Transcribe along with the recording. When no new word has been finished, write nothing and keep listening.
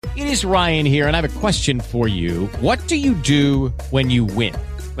It is Ryan here, and I have a question for you. What do you do when you win?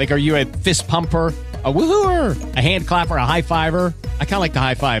 Like, are you a fist pumper, a woohooer, a hand clapper, a high fiver? I kind of like the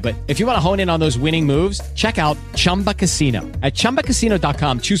high five, but if you want to hone in on those winning moves, check out Chumba Casino. At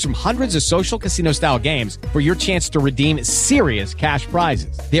ChumbaCasino.com, choose from hundreds of social casino-style games for your chance to redeem serious cash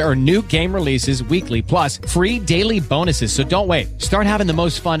prizes. There are new game releases weekly, plus free daily bonuses. So don't wait. Start having the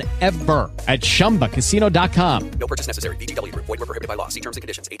most fun ever at ChumbaCasino.com. No purchase necessary. VGW Group. Void where prohibited by law. See terms and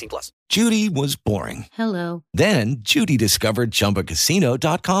conditions. 18+. Judy was boring. Hello. Then Judy discovered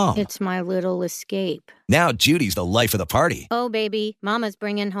ChumbaCasino.com. It's my little escape. Now Judy's the life of the party. Oh, baby, mama's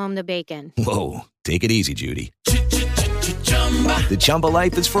bringing home the bacon. Whoa, take it easy, Judy. The Chumba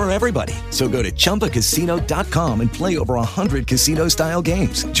life is for everybody. So go to ChumbaCasino.com and play over 100 casino-style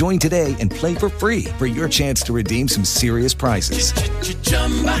games. Join today and play for free for your chance to redeem some serious prizes.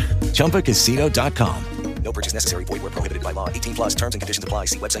 ChumbaCasino.com. No purchase necessary. Void where prohibited by law. 18+. Terms and conditions apply.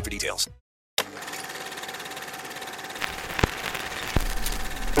 See website for details.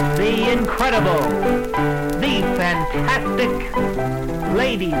 The incredible, the fantastic,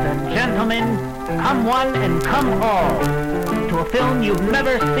 ladies and gentlemen, come one and come all, to a film you've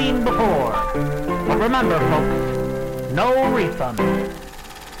never seen before. But remember, folks, no refunds.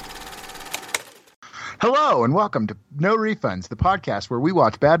 Hello and welcome to No Refunds, the podcast where we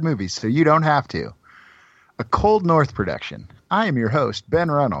watch bad movies so you don't have to. A Cold North production. I am your host,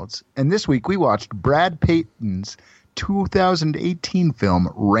 Ben Reynolds, and this week we watched Brad Peyton's 2018 film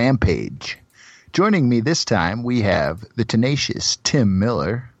Rampage. Joining me this time, we have the tenacious Tim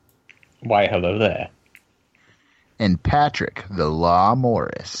Miller. Why, hello there. And Patrick the Law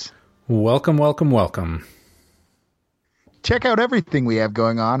Morris. Welcome, welcome, welcome. Check out everything we have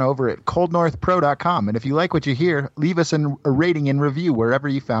going on over at coldnorthpro.com. And if you like what you hear, leave us a rating and review wherever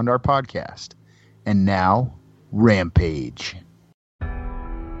you found our podcast. And now, Rampage.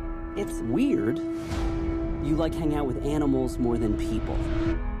 It's weird. You like hang out with animals more than people.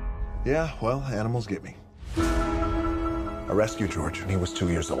 Yeah, well, animals get me. I rescued George when he was 2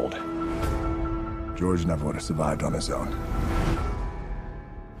 years old. George never would have survived on his own.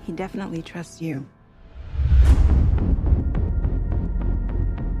 He definitely trusts you.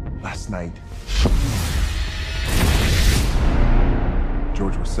 Last night,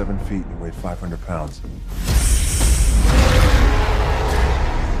 George was 7 feet and he weighed 500 pounds.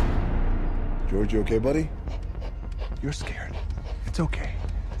 George, you okay, buddy? You're scared. It's okay.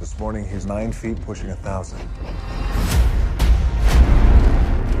 This morning, he's 9 feet, pushing 1,000.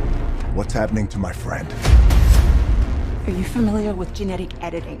 What's happening to my friend? Are you familiar with genetic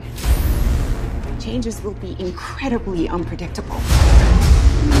editing? Changes will be incredibly unpredictable.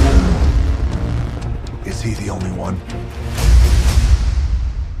 Is he the only one?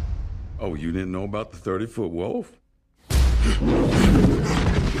 Oh, you didn't know about the 30-foot wolf?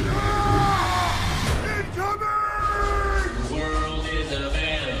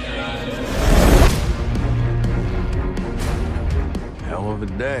 Hell of a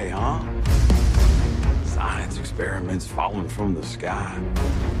day, huh? Science experiments falling from the sky.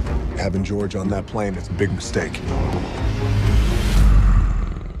 Having George on that plane is a big mistake.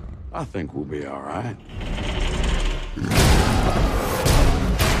 I think we'll be all right.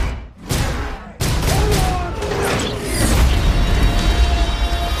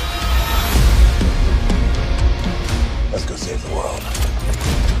 Let's go save the world.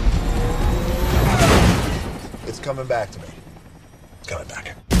 It's coming back to me. It's coming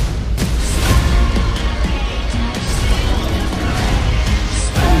back.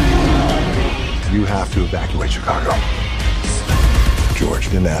 You have to evacuate Chicago. George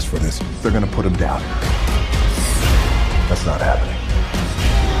didn't ask for this. They're gonna put him down. That's not happening.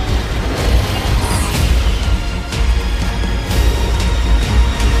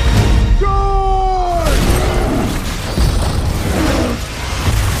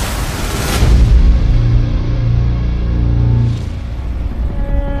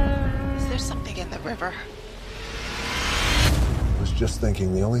 Is there something in the river? I was just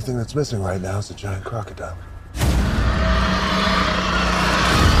thinking the only thing that's missing right now is a giant crocodile.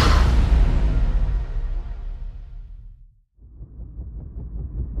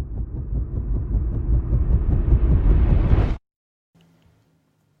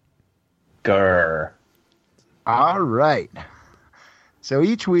 Grr. All right. So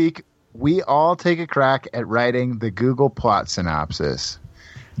each week, we all take a crack at writing the Google plot synopsis.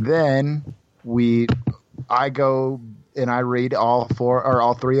 Then I go and I read all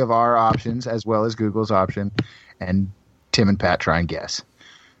three of our options as well as Google's option, and Tim and Pat try and guess.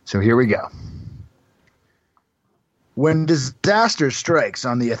 So here we go. When disaster strikes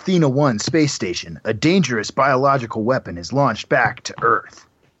on the Athena 1 space station, a dangerous biological weapon is launched back to Earth.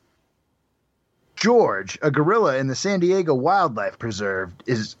 George, a gorilla in the San Diego Wildlife Preserve,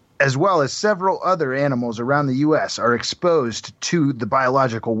 as well as several other animals around the U.S., are exposed to the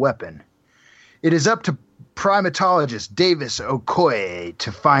biological weapon. It is up to primatologist Davis Okoye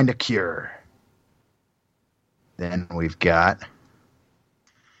to find a cure. Then we've got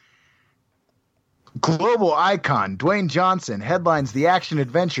global icon Dwayne Johnson headlines the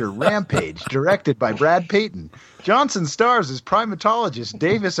action-adventure Rampage, directed by Brad Payton. Johnson stars as primatologist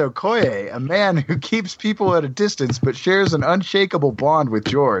Davis Okoye, a man who keeps people at a distance but shares an unshakable bond with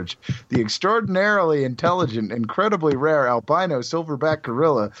George, the extraordinarily intelligent, incredibly rare albino silverback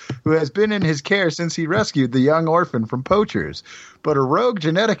gorilla who has been in his care since he rescued the young orphan from poachers. But a rogue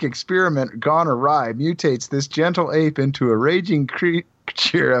genetic experiment gone awry mutates this gentle ape into a raging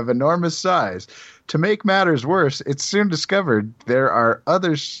creature of enormous size. To make matters worse, it's soon discovered there are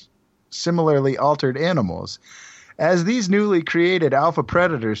other similarly altered animals. As these newly created alpha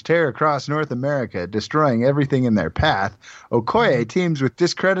predators tear across North America, destroying everything in their path, Okoye teams with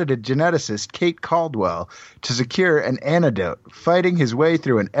discredited geneticist Kate Caldwell to secure an antidote, fighting his way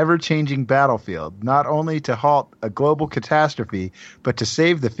through an ever-changing battlefield, not only to halt a global catastrophe, but to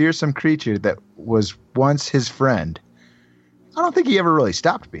save the fearsome creature that was once his friend. I don't think he ever really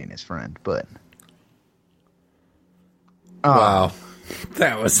stopped being his friend, but... Wow.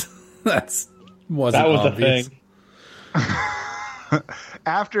 That was obvious. The thing.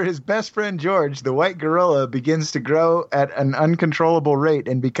 After his best friend George, the white gorilla begins to grow at an uncontrollable rate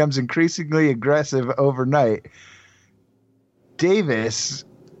and becomes increasingly aggressive overnight, Davis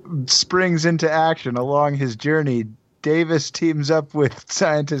springs into action along his journey. Davis teams up with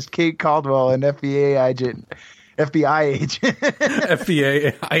scientist Kate Caldwell and FBI agent.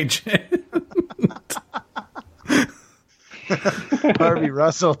 Harvey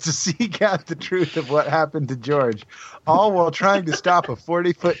Russell to seek out the truth of what happened to George, all while trying to stop a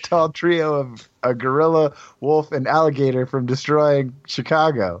 40-foot tall trio of a gorilla, wolf, and alligator from destroying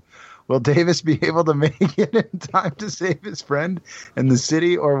Chicago. Will Davis be able to make it in time to save his friend and the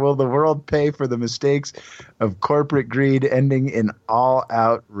city, or will the world pay for the mistakes of corporate greed, ending in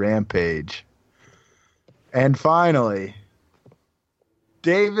all-out rampage? And finally,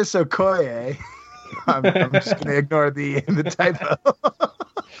 Davis Okoye... I'm just going to ignore the typo.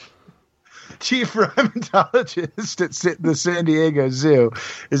 Chief primatologist at the San Diego Zoo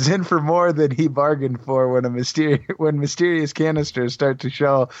is in for more than he bargained for when mysterious canisters start to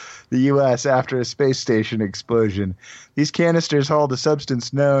shell the U.S. after a space station explosion. These canisters hold a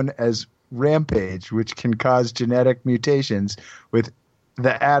substance known as Rampage, which can cause genetic mutations with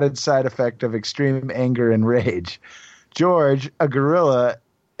the added side effect of extreme anger and rage. George, a gorilla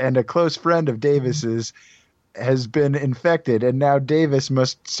and a close friend of Davis's, has been infected, and now Davis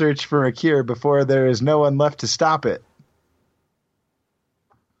must search for a cure before there is no one left to stop it.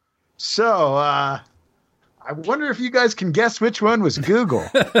 So, I wonder if you guys can guess which one was Google.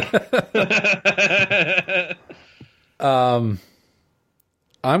 I'm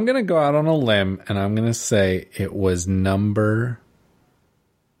going to go out on a limb, and I'm going to say it was number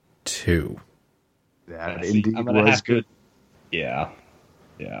 2. That indeed was good. Yeah.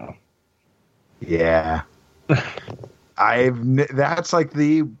 That's like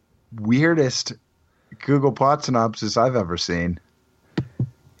the weirdest Google plot synopsis I've ever seen.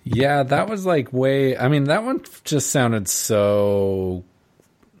 Yeah, that was like that one just sounded so,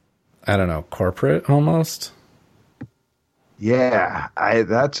 I don't know, corporate almost. Yeah,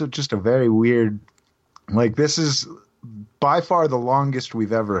 that's just a very weird, like, this is by far the longest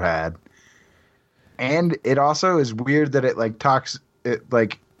we've ever had. And it also is weird that it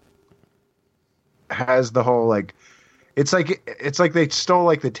has the whole it's like they stole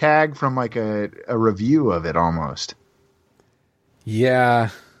like the tag from like a review of it almost. Yeah.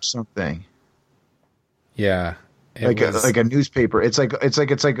 Something. Yeah. Like a newspaper. It's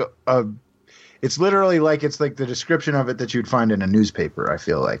literally like it's like the description of it that you'd find in a newspaper, I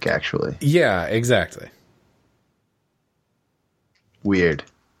feel like, actually. Yeah, exactly. Weird.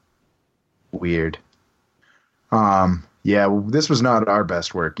 Yeah, well, this was not our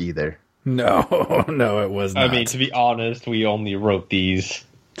best work either. No, it was not. I mean, to be honest, we only wrote these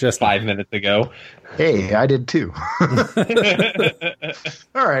just 5 minutes ago. Hey, I did too.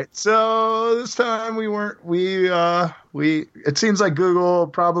 All right, so this time it seems like Google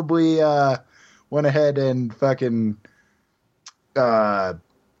probably went ahead and fucking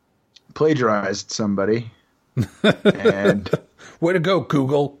plagiarized somebody. And way to go,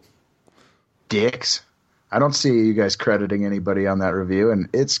 Google. Dicks. I don't see you guys crediting anybody on that review, and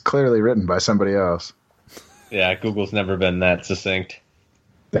it's clearly written by somebody else. Yeah, Google's never been that succinct.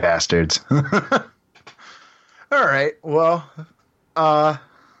 Bastards. All right, well,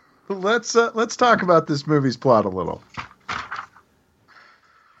 let's talk about this movie's plot a little.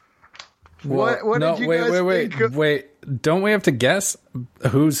 Well, what did you guys think? Wait. Don't we have to guess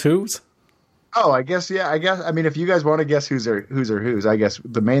who's? Oh, I guess. I mean, if you guys want to guess who's, I guess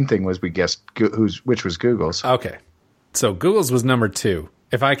the main thing was we guessed which was Google's. Okay. So Google's was number 2.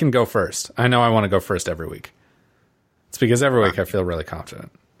 If I can go first. I know I want to go first every week. It's because every week I feel really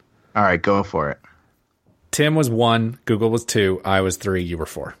confident. All right, go for it. Tim was 1, Google was 2, I was 3, you were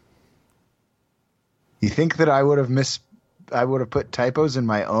 4. You think that I would have put typos in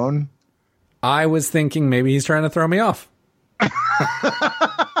my own? I was thinking maybe he's trying to throw me off.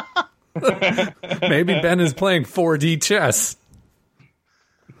 Maybe Ben is playing 4D chess.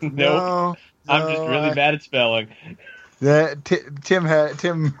 No, I'm just really bad at spelling.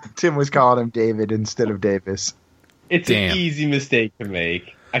 Tim was calling him David instead of Davis. It's an easy mistake to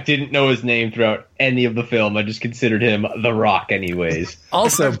make. I didn't know his name throughout any of the film. I just considered him The Rock anyways.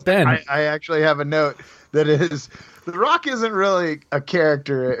 Also, Ben. I actually have a note that is, The Rock isn't really a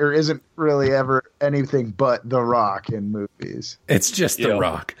character or isn't really ever anything but The Rock in movies. It's just The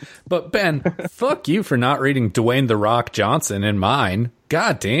Rock. But Ben, fuck you for not reading Dwayne The Rock Johnson in mine.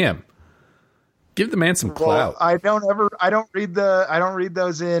 God damn. Give the man some clout. I don't read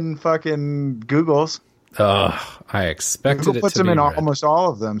those in fucking Google's. I expected Google it puts to them be in read. almost all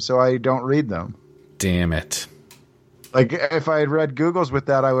of them, so I don't read them. Damn it. Like, if I had read Google's with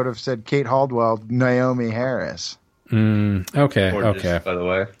that, I would have said Kate Haldwell, Naomi Harris. Okay. Gorgeous, by the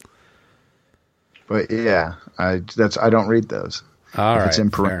way. But yeah, I don't read those. All right, if it's in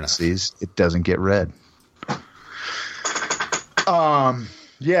parentheses, it doesn't get read.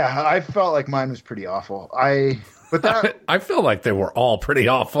 Yeah, I felt like mine was pretty awful. I feel like they were all pretty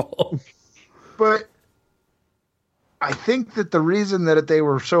awful. But I think that the reason that they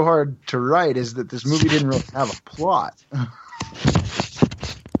were so hard to write is that this movie didn't really have a plot.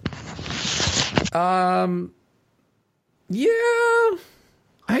 Yeah,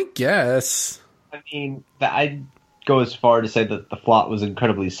 I guess. I mean, I'd go as far to say that the plot was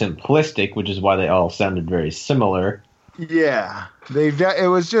incredibly simplistic, which is why they all sounded very similar. Yeah, it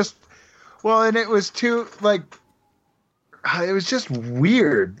was just, well, and it was too, like, it was just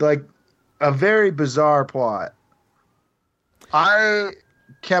weird, like a very bizarre plot. I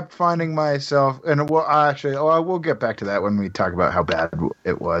kept finding myself, and we'll get back to that when we talk about how bad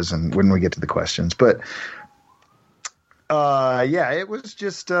it was and when we get to the questions. But yeah, it was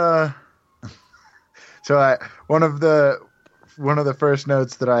just so one of the first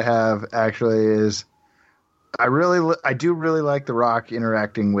notes that I have actually is I do really like The Rock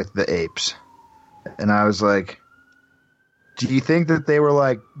interacting with the apes, and I was like, do you think that they were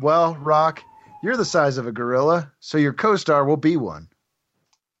like, well, Rock, you're the size of a gorilla, so your co-star will be one?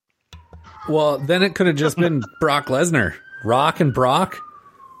 Well, then it could have just been Brock Lesnar. Rock and Brock?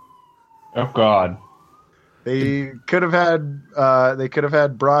 Oh, God. They could have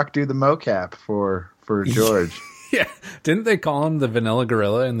had Brock do the mocap for George. Yeah. Didn't they call him the vanilla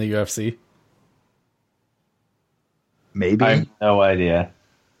gorilla in the UFC? Maybe. I have no idea.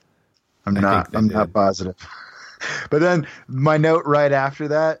 I'm not positive. But then my note right after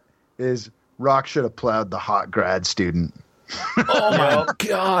that is Rock should have plowed the hot grad student. Oh my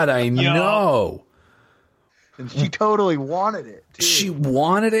God, I know. And she totally wanted it, too. She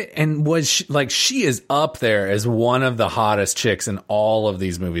wanted it, and she is up there as one of the hottest chicks in all of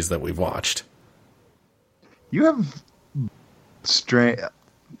these movies that we've watched. You have strange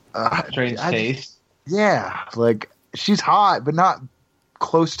taste. Yeah, like she's hot, but not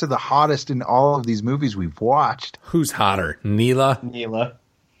close to the hottest in all of these movies we've watched. Who's hotter, Neela?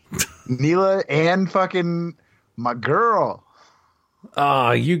 Neela and fucking my girl.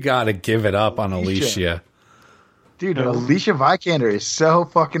 Oh, you got to give it up on Alicia. Dude, Alicia Vikander is so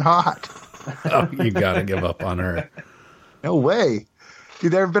fucking hot. Oh, you got to give up on her. No way.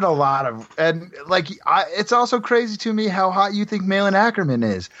 Dude, there have been a lot of, and like, it's also crazy to me how hot you think Malin Ackerman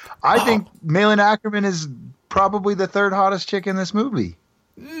is. I think Malin Ackerman is probably the third hottest chick in this movie.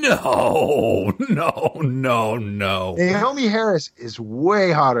 No. Naomi Harris is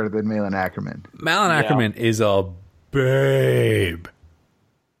way hotter than Malin Ackerman. Malin Ackerman is a babe.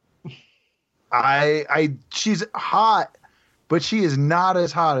 She's hot, but she is not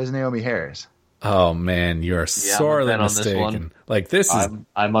as hot as Naomi Harris. Oh man, you are sorely mistaken. Like this is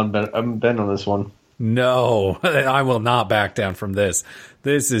I'm bent on this one. No, I will not back down from this.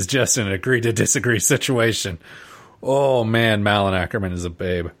 This is just an agree to disagree situation. Oh man, Malin Ackerman is a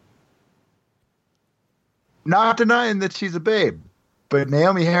babe. Not denying that she's a babe, but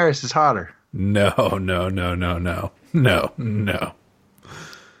Naomi Harris is hotter. No.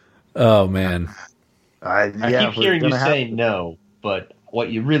 Oh man. I keep hearing you say no, but what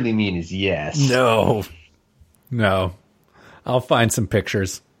you really mean is yes. No. I'll find some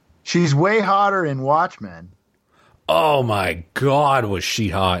pictures. She's way hotter in Watchmen. Oh my God, was she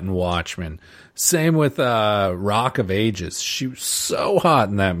hot in Watchmen? Same with Rock of Ages. She was so hot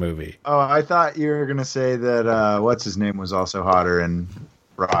in that movie. Oh, I thought you were gonna say that what's his name was also hotter in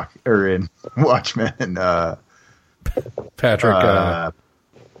Rock or in Watchmen. Patrick.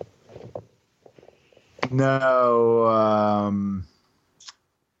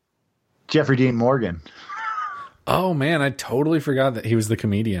 Jeffrey Dean Morgan. Oh man, I totally forgot that he was the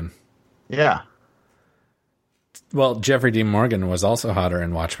comedian. Yeah. Well, Jeffrey Dean Morgan was also hotter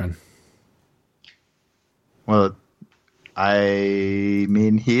in Watchmen. Well, I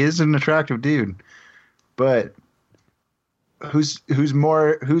mean, he is an attractive dude, but who's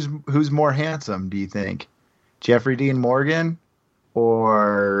more handsome? Do you think, Jeffrey Dean Morgan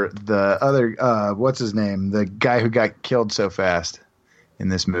or the other? What's his name? The guy who got killed so fast in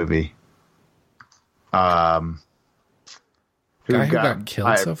this movie. Who got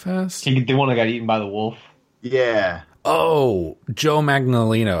killed so fast? The one that got eaten by the wolf. Yeah. Oh, Joe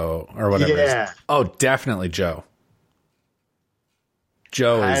Magnolino or whatever. Yeah. Oh, definitely Joe.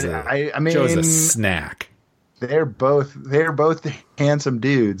 Joe's a snack. They're both handsome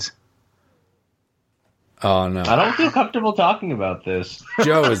dudes. Oh no. I don't feel comfortable talking about this.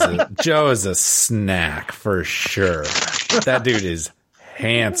 Joe is a snack for sure. That dude is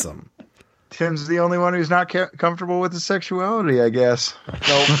handsome. Tim's the only one who's not comfortable with his sexuality, I guess.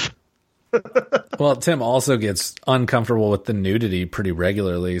 Nope. Well, Tim also gets uncomfortable with the nudity pretty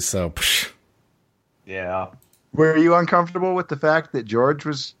regularly, so. Yeah. Were you uncomfortable with the fact that George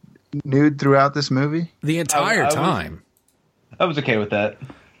was nude throughout this movie? The entire time. I was okay with that.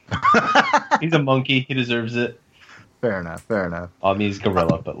 He's a monkey. He deserves it. Fair enough. I mean, he's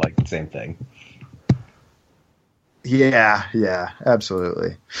gorilla, but like same thing. Yeah,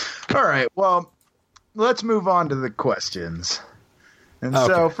 absolutely. All right, well, let's move on to the questions. And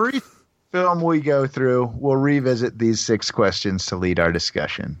so for each film we go through, we'll revisit these 6 questions to lead our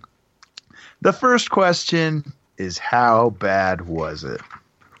discussion. The first question is, how bad was it?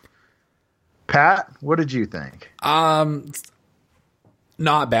 Pat, what did you think? Not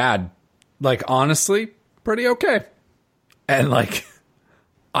bad. Like, honestly, pretty okay. And like,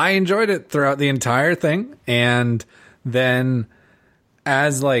 I enjoyed it throughout the entire thing. And then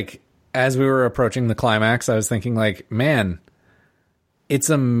as we were approaching the climax, I was thinking like, man, it's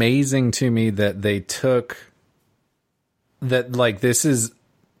amazing to me that they took that. Like, this is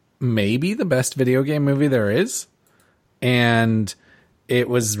maybe the best video game movie there is. And it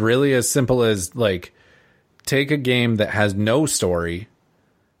was really as simple as like, take a game that has no story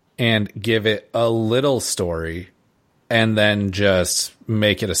and give it a little story and then just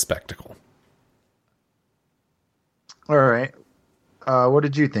make it a spectacle. All right. What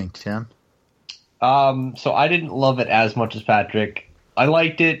did you think, Tim? So I didn't love it as much as Patrick. I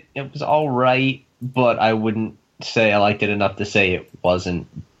liked it. It was all right, but I wouldn't say I liked it enough to say it wasn't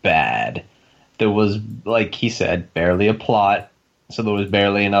bad. There was, like he said, barely a plot, so there was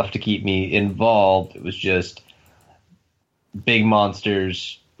barely enough to keep me involved. It was just big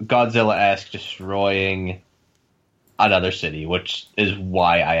monsters, Godzilla-esque destroying another city, which is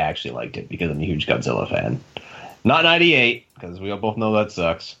why I actually liked it, because I'm a huge Godzilla fan. Not 98, because we all both know that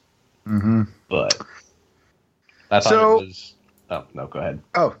sucks. Mm-hmm. But I thought it was... Oh, no, go ahead.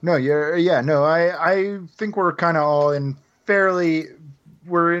 Oh, no, I think we're kind of all in fairly...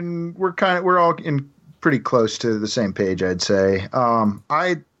 We're all in pretty close to the same page, I'd say.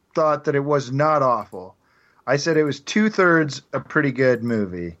 I thought that it was not awful. I said it was 2/3 a pretty good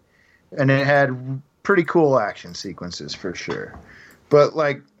movie, and it had pretty cool action sequences for sure. But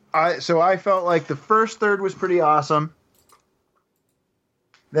like, I felt like the first third was pretty awesome.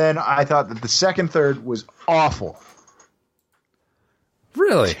 Then I thought that the second third was awful.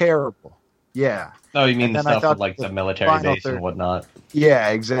 Really? Terrible. Yeah. Oh, you mean the stuff with like the military base and whatnot? Yeah,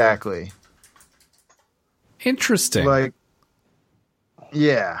 exactly. Interesting. Like,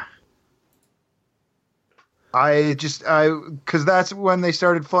 yeah. Because that's when they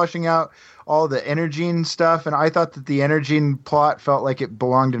started fleshing out all the Energene stuff, and I thought that the Energene plot felt like it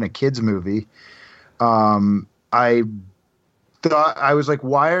belonged in a kid's movie. I was like,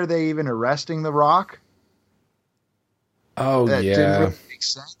 why are they even arresting the Rock? Oh, that yeah. didn't really make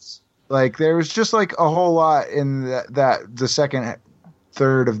sense. Like, there was just like a whole lot in the second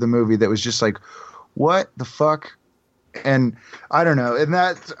third of the movie that was just like, what the fuck? And I don't know. And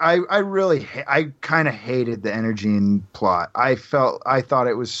that I kind of hated the Energene plot. I thought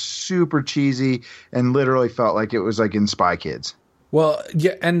it was super cheesy and literally felt like it was like in Spy Kids. Well,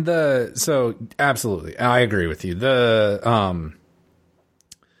 yeah, and so absolutely, I agree with you.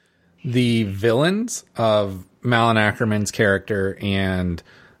 the villains of Malin Ackerman's character and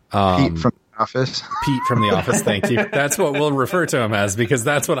Pete from The Office. Pete from The Office, thank you. That's what we'll refer to him as, because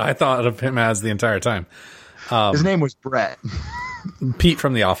that's what I thought of him as the entire time. His name was Brett. Pete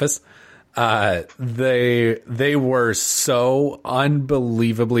from The Office. They were so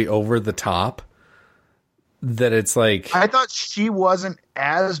unbelievably over the top that it's like, I thought she wasn't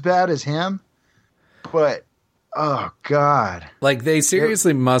as bad as him, but oh god, like they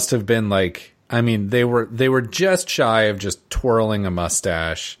seriously must have been like, I mean, they were just shy of just twirling a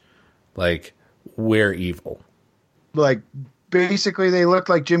mustache. Like, we're evil. Like, basically, they looked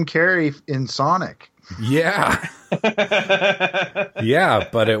like Jim Carrey in Sonic. Yeah. Yeah,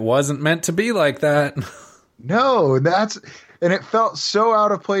 but it wasn't meant to be like that. No, and it felt so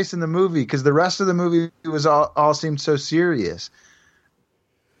out of place in the movie because the rest of the movie was all seemed so serious.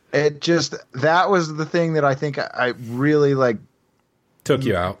 It just, that was the thing that I think I really like took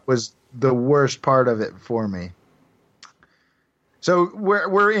you out. Was the worst part of it for me. So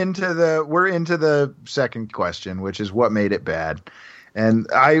we're into the second question, which is what made it bad. And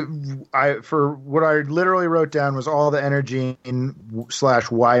I for what I literally wrote down was all the energy /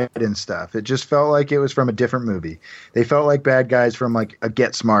 Wyatt and stuff. It just felt like it was from a different movie. They felt like bad guys from like a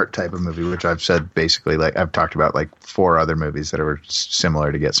Get Smart type of movie, which I've said basically, like I've talked about like 4 other movies that were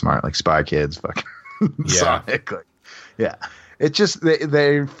similar to Get Smart, like Spy Kids, fucking Sonic. Like, yeah, it just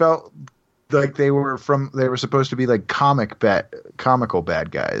they felt like they were supposed to be like comical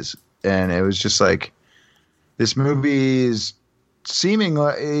bad guys, and it was just like, this movie is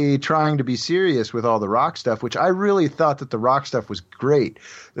seemingly trying to be serious with all the Rock stuff, which I really thought that the Rock stuff was great.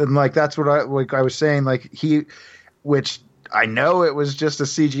 And like, that's what I was saying, like which I know it was just a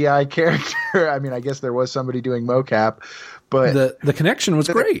CGI character. I mean, I guess there was somebody doing mocap, but the connection was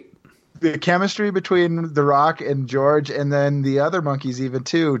great. The chemistry between The Rock and George, and then the other monkeys even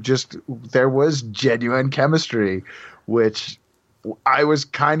too, just there was genuine chemistry, which I was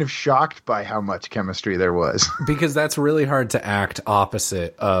kind of shocked by how much chemistry there was. Because that's really hard to act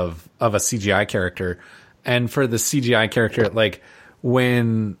opposite of a CGI character. And for the CGI character, like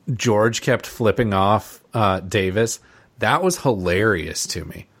when George kept flipping off Davis, that was hilarious to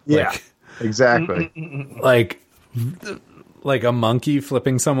me. Yeah, like, exactly. Like a monkey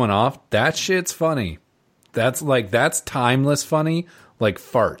flipping someone off, that shit's funny. That's timeless funny. Like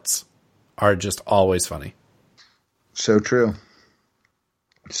farts are just always funny. So true.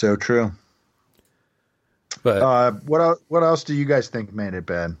 So true. But what else do you guys think made it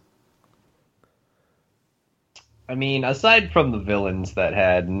bad? I mean, aside from the villains that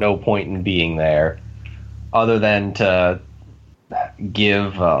had no point in being there, other than to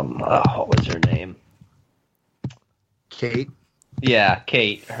give what was her name? Kate. Yeah,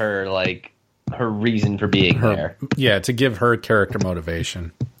 Kate. Her reason for being there. Yeah, to give her character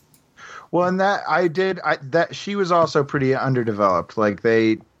motivation. Well, and that she was also pretty underdeveloped. Like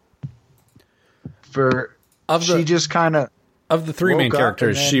just kind of, of the 3 main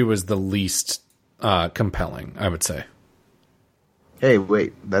characters, she was the least compelling, I would say. Hey,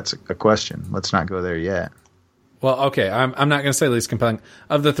 wait, that's a question. Let's not go there yet. Well, okay, I'm not going to say least compelling.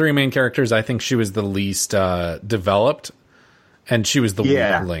 Of the 3 main characters, I think she was the least developed, and she was the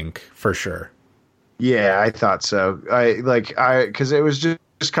weak link for sure. Yeah, I thought so. Because it was just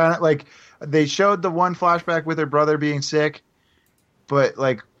kind of like, they showed the one flashback with her brother being sick, but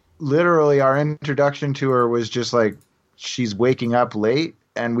like literally our introduction to her was just like, she's waking up late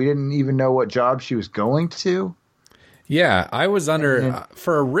and we didn't even know what job she was going to. Yeah, I was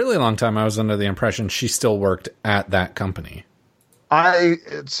for a really long time, I was under the impression she still worked at that company.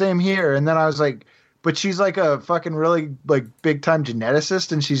 Same here. And then I was like, but she's like a fucking really like big time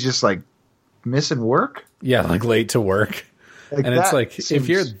geneticist, and she's just like missing work. Yeah, like late to work. Like, and it's like, if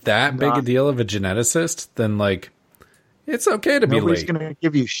you're that big a deal of a geneticist, then like, it's okay to be late. Nobody's going to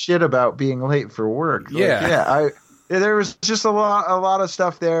give you shit about being late for work. Yeah. There was just a lot of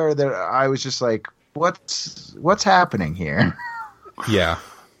stuff there that I was just like, what's happening here? Yeah.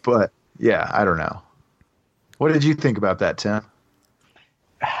 But yeah, I don't know. What did you think about that, Tim?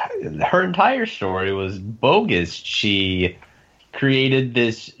 Her entire story was bogus. She created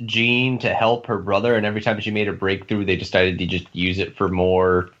this gene to help her brother, and every time she made a breakthrough, they decided to just use it for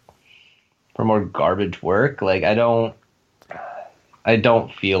more garbage work. Like, I don't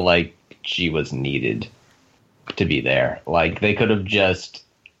feel like she was needed to be there. Like, they could have just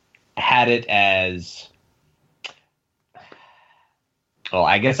had it as, well,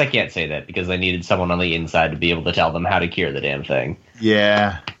 I guess I can't say that because they needed someone on the inside to be able to tell them how to cure the damn thing.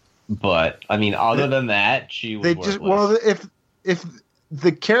 Yeah. But I mean, other than that, she was worthless. If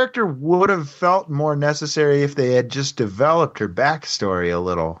the character would have felt more necessary if they had just developed her backstory a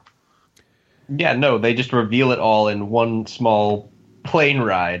little. Yeah, no, they just reveal it all in one small plane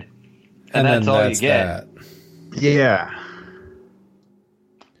ride, and that's all you get. Yeah.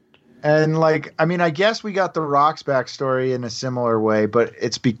 And like, I mean, I guess we got the Rock's backstory in a similar way, but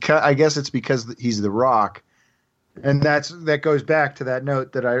it's because he's the Rock, and that goes back to that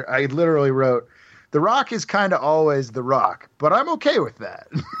note that I literally wrote. The Rock is kind of always the Rock, but I'm okay with that.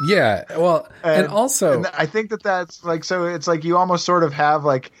 Yeah, well, and also, and I think that's like, so it's like you almost sort of have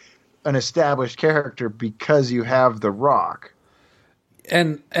like an established character because you have the Rock.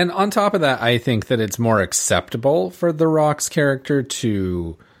 And on top of that, I think that it's more acceptable for the Rock's character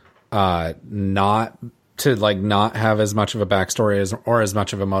to not have as much of a backstory or as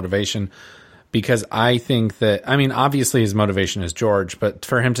much of a motivation, because I think that, I mean, obviously his motivation is George, but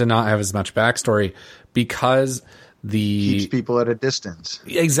for him to not have as much backstory because keeps people at a distance.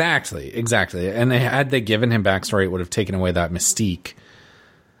 Exactly. And had they given him backstory, it would have taken away that mystique.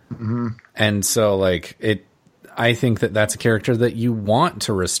 Mm-hmm. And so, like, I think that that's a character that you want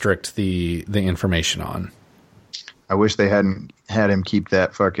to restrict the information on. I wish they hadn't had him keep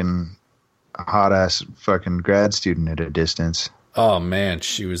that fucking hot ass fucking grad student at a distance. Oh man,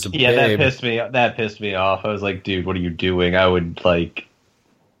 she was a babe. That pissed me off. I was like, dude, what are you doing? I would like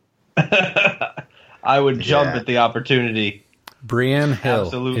I would jump at the opportunity. Brienne Hill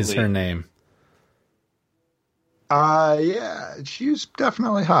Absolutely. is her name. Yeah, she was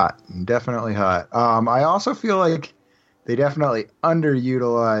definitely hot. Definitely hot. I also feel like they definitely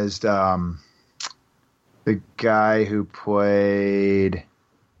underutilized the guy who played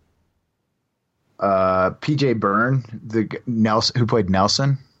PJ Byrne, who played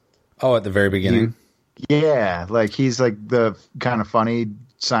Nelson. Oh, at the very beginning. Yeah, like he's like the kind of funny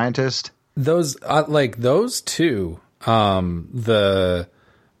scientist. Those two, the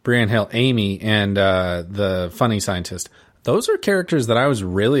Brienne Hill, Amy, and the funny scientist. Those are characters that I was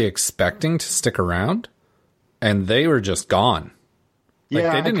really expecting to stick around, and they were just gone. Like,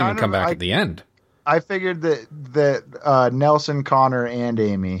 they didn't even come back at the end. I figured that Nelson, Connor, and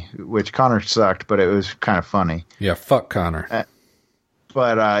Amy, which Connor sucked, but it was kind of funny. Yeah, fuck Connor.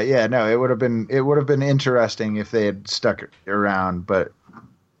 But yeah, no, it would have been interesting if they had stuck around,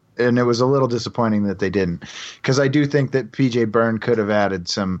 and it was a little disappointing that they didn't, because I do think that PJ Byrne could have added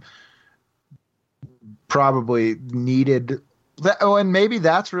some probably needed. And maybe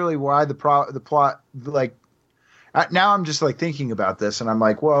that's really why the plot, like, now I'm just like thinking about this, and I'm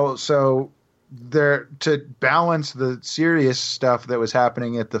like, well, so there, to balance the serious stuff that was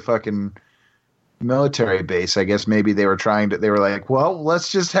happening at the fucking military base, I guess maybe they were like, well, let's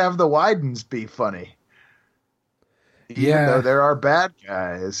just have the Widens be funny. Even though there are bad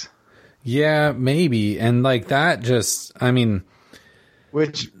guys. Yeah, maybe. And like that just, I mean,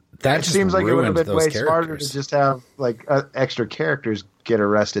 that seems like it would have been way smarter to just have like extra characters get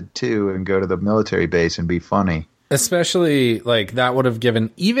arrested too and go to the military base and be funny. Especially, like, that would have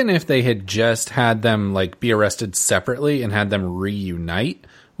given, even if they had just had them, like, be arrested separately and had them reunite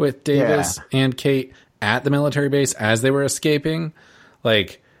with Davis and Kate at the military base as they were escaping,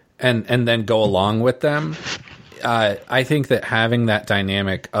 like, and then go along with them. I think that having that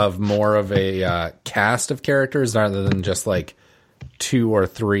dynamic of more of a cast of characters rather than just, like, 2 or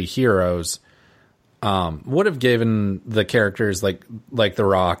 3 heroes would have given the characters like The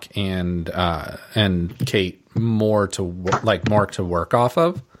Rock and Kate more to work off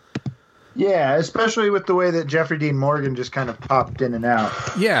of. Yeah, especially with the way that Jeffrey Dean Morgan just kind of popped in and out.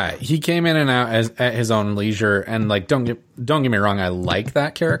 Yeah, he came in and out at his own leisure, and like don't get me wrong, I like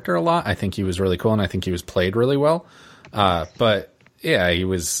that character a lot. I think he was really cool, and I think he was played really well. But yeah,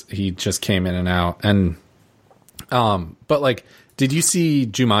 he just came in and out, and but like, did you see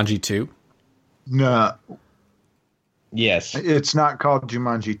Jumanji 2? No. Yes. It's not called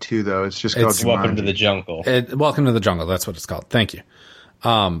Jumanji 2, though. It's just called Jumanji. Welcome to the Jungle. Welcome to the Jungle. That's what it's called. Thank you.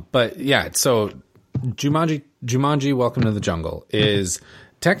 But yeah, so Jumanji Welcome to the Jungle is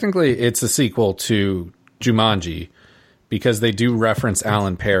technically it's a sequel to Jumanji because they do reference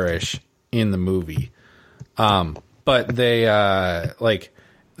Alan Parrish in the movie. But they like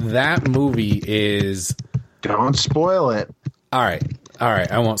that movie is. Don't spoil it. All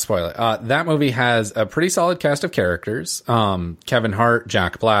right, I won't spoil it. That movie has a pretty solid cast of characters. Kevin Hart,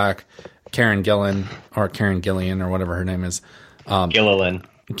 Jack Black, Karen Gillan, or whatever her name is. Gilliland.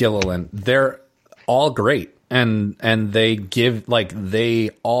 They're all great. And they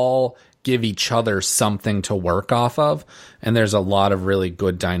all give each other something to work off of. And there's a lot of really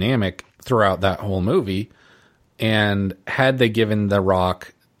good dynamic throughout that whole movie. And had they given The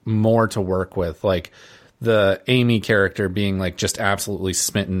Rock more to work with, like the Amy character being like just absolutely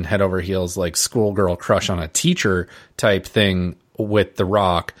smitten head over heels, like schoolgirl crush on a teacher type thing with The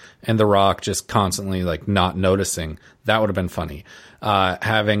Rock, and The Rock just constantly like not noticing. That would have been funny.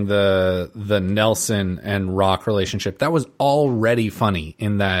 Having the Nelson and Rock relationship, that was already funny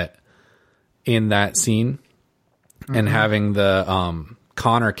in that scene. Mm-hmm. And having the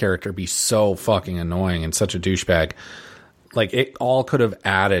Connor character be so fucking annoying and such a douchebag, like it all could have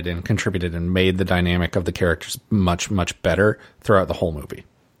added and contributed and made the dynamic of the characters much, much better throughout the whole movie.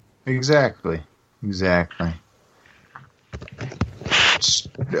 Exactly. Yeah.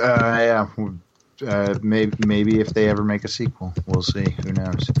 Maybe if they ever make a sequel, we'll see. Who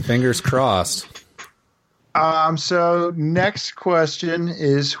knows? Fingers crossed. So next question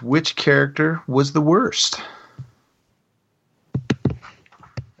is, which character was the worst?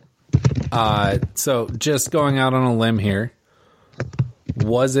 So just going out on a limb here,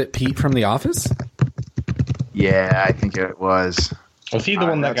 was it Pete from The Office? Yeah, I think it was. Was he the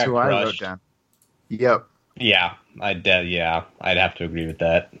one that got crushed? I wrote down. Yep. Yeah, I'd have to agree with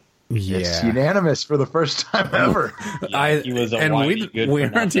that. Yeah, it's unanimous for the first time ever. He was a whiny good we for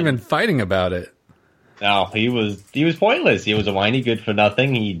aren't nothing. even fighting about it. No, he was pointless. He was a whiny good for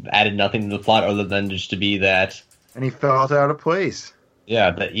nothing. He added nothing to the plot other than just to be that. And he felt out of place.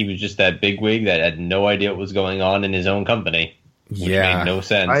 Yeah, that he was just that bigwig that had no idea what was going on in his own company. Which made no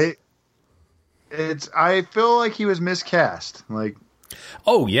sense. I feel like he was miscast. Like,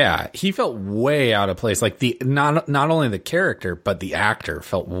 oh yeah, he felt way out of place. Like not only the character but the actor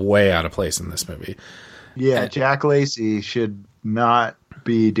felt way out of place in this movie. Yeah, Jack Lacey should not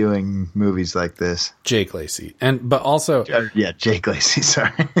be doing movies like this. Jake Lacey, but also Jake Lacey.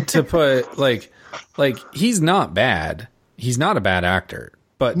 Sorry, to put like he's not bad. He's not a bad actor,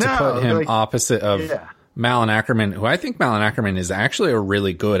 but to put him opposite of Malin Ackerman, who I think Malin Ackerman is actually a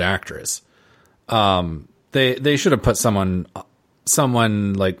really good actress. They should have put someone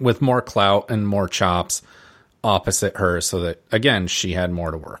like with more clout and more chops opposite her, so that again she had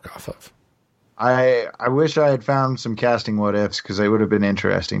more to work off of. I wish I had found some casting what ifs, because it would have been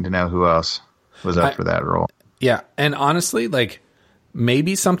interesting to know who else was up for that role. Yeah, and honestly, like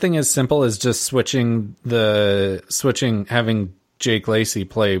maybe something as simple as just having Jake Lacey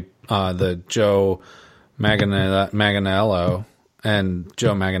play the Joe Manganiello and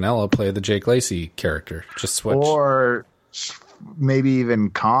Joe Manganiello play the Jake Lacey character. Just switch. Or maybe even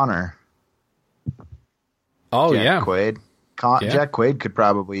Connor. Oh, Jack Quaid. Jack Quaid could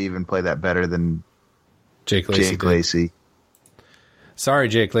probably even play that better than Jake Lacey. Sorry,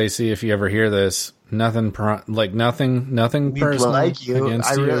 Jake Lacey, if you ever hear this. Nothing personal. Like you.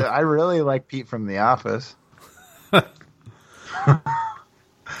 Against you. I really like Pete from The Office. He's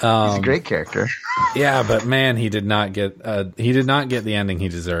a great character. Yeah, but man, he did not get the ending he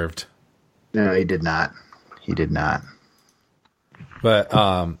deserved. No, he did not. But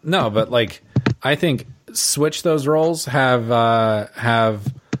but like I think switch those roles. Have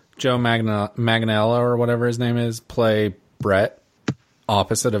Joe Manganiello or whatever his name is play Brett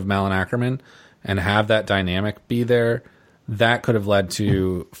opposite of Malin Ackerman, and have that dynamic be there. That could have led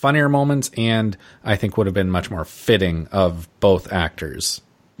to funnier moments, and I think would have been much more fitting of both actors.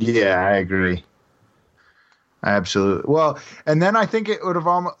 Yeah, I agree. Absolutely. Well, and then I think it would have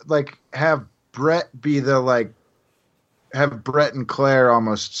almost have Brett and Claire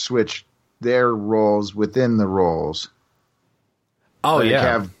almost switch their roles within the roles. Oh,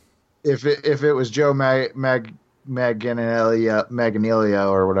 yeah. If it was Joe Manganiello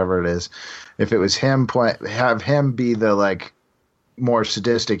or whatever it is, if it was him have him be the more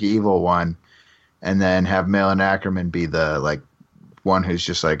sadistic evil one, and then have Malin Ackerman be the one who's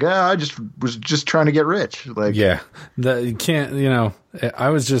just I was just trying to get rich. You can't, I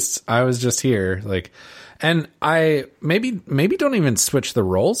was just here. And I maybe don't even switch the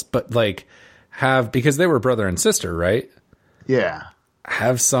roles, but because they were brother and sister, right? Yeah.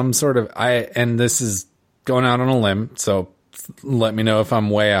 Have some sort of, and this is going out on a limb, so let me know if I'm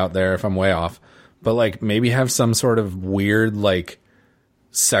way out there, if I'm way off, but maybe have some sort of weird,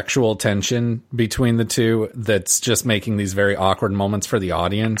 sexual tension between the two that's just making these very awkward moments for the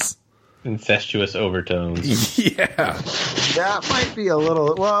audience. Incestuous overtones. Yeah. That might be a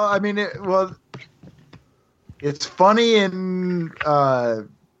little, it's funny in a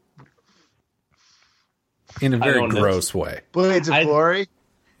very gross way. Blades of Glory.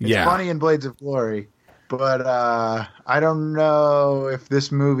 It's yeah. funny in Blades of Glory, but I don't know if this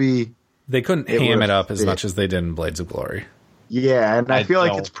movie... They couldn't ham it up as much as they did in Blades of Glory. Yeah, and I feel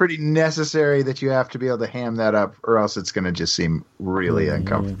like it's pretty necessary that you have to be able to ham that up, or else it's going to just seem really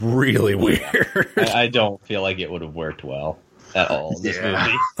uncomfortable. Really weird. I don't feel like it would have worked well at all in this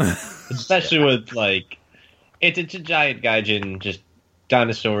movie. Especially with, it's a giant gaijin, just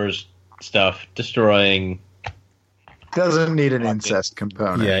dinosaurs stuff, destroying Doesn't need an incest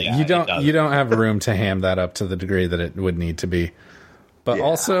component. Yeah, you don't have room to ham that up to the degree that it would need to be. But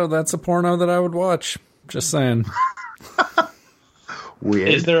also, that's a porno that I would watch. Just saying. Weird.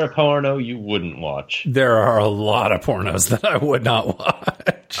 Is there a porno you wouldn't watch? There are a lot of pornos that I would not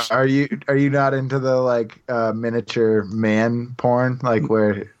watch. Are you not into the miniature man porn, like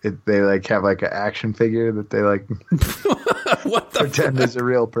where they like have like an action figure that they like what the pretend is a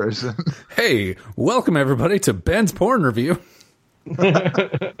real person? Hey, welcome everybody to Ben's porn review.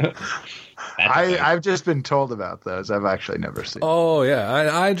 I've just been told about those. I've actually never seen. Oh yeah,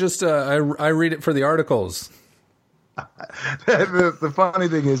 I just I read it for the articles. The funny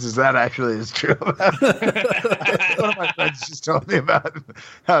thing is that actually is true. One of my friends just told me about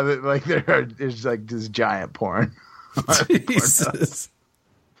how there's like this giant porn. Jesus.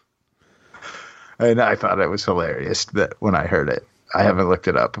 And I thought it was hilarious that when I heard it. I haven't looked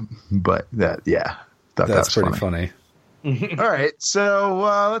it up, but thought that was pretty funny. All right, so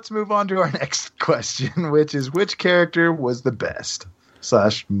let's move on to our next question, which is which character was the best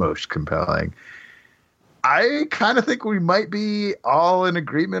 / most compelling? I kind of think we might be all in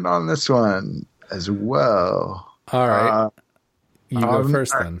agreement on this one as well. All right. You go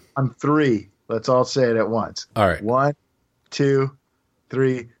first then. On 3. Let's all say it at once. All right. 1, 2,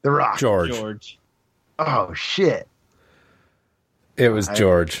 3. The Rock. George. Oh, shit. It was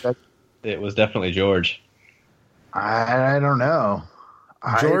George. It was definitely George. I don't know.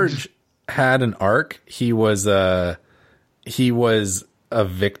 George had an arc. He was a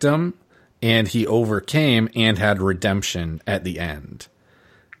victim. And he overcame and had redemption at the end.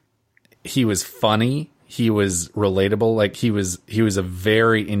 He was funny. He was relatable. Like he was a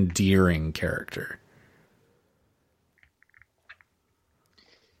very endearing character.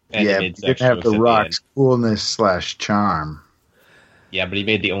 And yeah, he didn't have the Rock's coolness / charm. Yeah, but he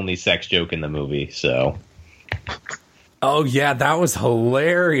made the only sex joke in the movie, so. Oh yeah, that was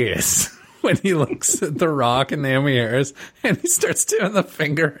hilarious. When he looks at The Rock and Naomi Harris and he starts doing the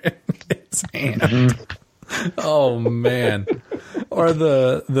finger in his hand. Oh, man. Or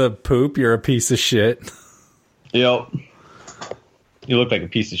the poop, you're a piece of shit. Yep. You look like a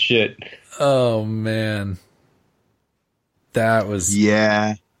piece of shit. Oh, man. That was...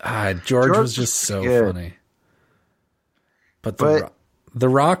 Yeah. George was just so funny. But The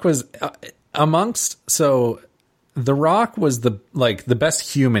Rock was amongst... So... The Rock was the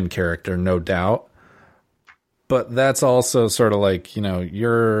best human character, no doubt. But that's also sort of like,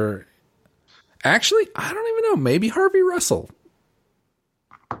 you're actually, I don't even know, maybe Harvey Russell.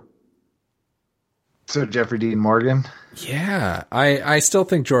 So Jeffrey Dean Morgan? Yeah, I still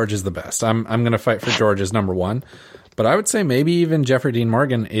think George is the best. I'm going to fight for George as number 1. But I would say maybe even Jeffrey Dean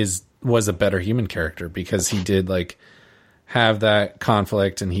Morgan was a better human character because he did have that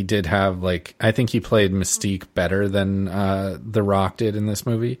conflict, and he did have I think he played Mystique better than The Rock did in this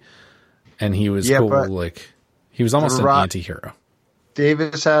movie, and he was cool. He was almost an anti-hero.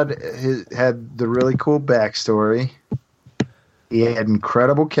 Davis had the really cool backstory. He had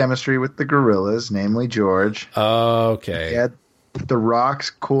incredible chemistry with the gorillas, namely George. Okay. He had The Rock's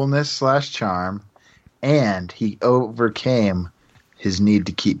coolness / charm, and he overcame his need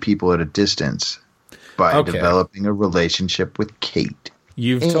to keep people at a distance by developing a relationship with Kate.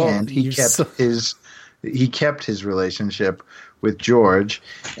 He kept his relationship with George,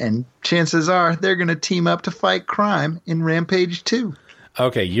 and chances are they're going to team up to fight crime in Rampage 2.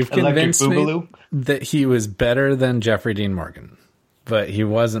 Okay, you've convinced me that he was better than Jeffrey Dean Morgan, but he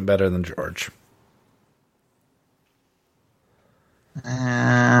wasn't better than George.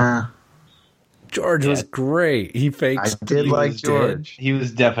 George was great. He faked. I did like George. He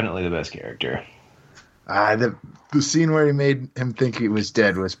was definitely the best character. The scene where he made him think he was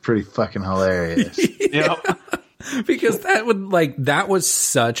dead was pretty fucking hilarious. Yep. Because that was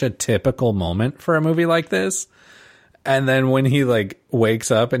such a typical moment for a movie like this. And then when he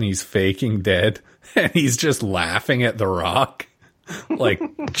wakes up and he's faking dead and he's just laughing at The Rock,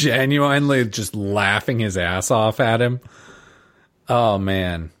 genuinely just laughing his ass off at him. Oh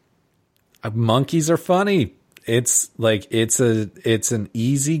man. Monkeys are funny. It's an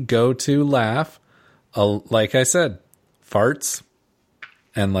easy go-to laugh. Like I said, farts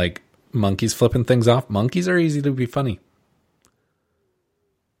and monkeys flipping things off. Monkeys are easy to be funny.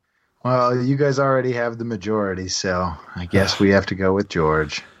 Well, you guys already have the majority, so I guess we have to go with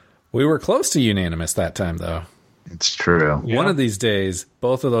George. We were close to unanimous that time, though. It's true. Yeah. One of these days,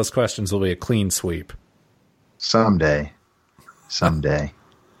 both of those questions will be a clean sweep. Someday. So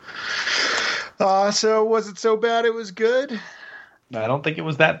was it so bad it was good? I don't think it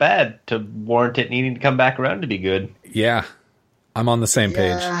was that bad to warrant it needing to come back around to be good. Yeah. I'm on the same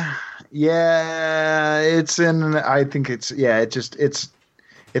page. Yeah, it's in. I think it's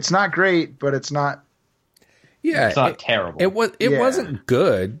it's not great, but it's not. Yeah, it's not terrible. It wasn't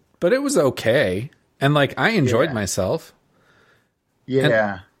good, but it was okay, and like I enjoyed myself.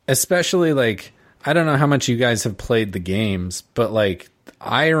 Yeah, and especially like I don't know how much you guys have played the games, but like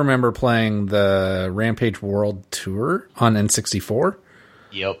I remember playing the Rampage World Tour on N64.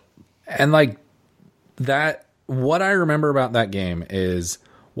 Yep, and like that. What I remember about that game is,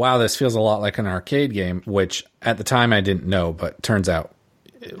 wow, this feels a lot like an arcade game, which at the time I didn't know, but turns out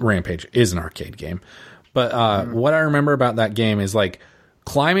Rampage is an arcade game. But what I remember about that game is like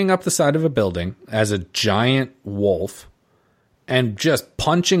climbing up the side of a building as a giant wolf and just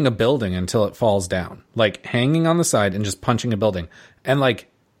punching a building until it falls down, like hanging on the side and just punching a building. And like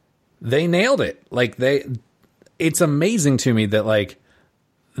they nailed it. Like it's amazing to me that like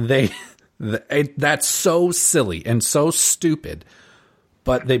that's so silly and so stupid,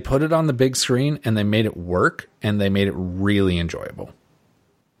 but they put it on the big screen and they made it work and they made it really enjoyable.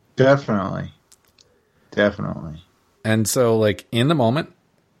 Definitely. And so like in the moment,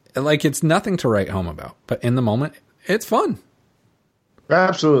 like it's nothing to write home about, but in the moment it's fun.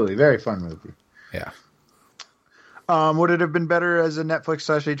 Absolutely. Very fun movie. Yeah. Would it have been better as a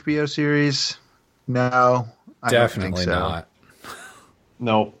Netflix/HBO series? No. Definitely not.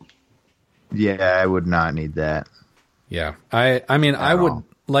 Nope. Yeah, I would not need that. Yeah. I mean, I would,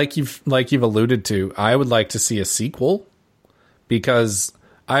 like you've alluded to, I would like to see a sequel because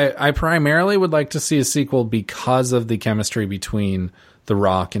I primarily would like to see a sequel because of the chemistry between The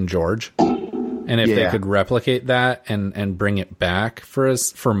Rock and George. And if they could replicate that and bring it back for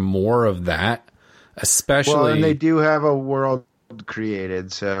more of that, especially. Well, and they do have a world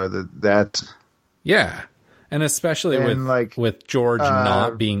created, so that's. Yeah. And especially with George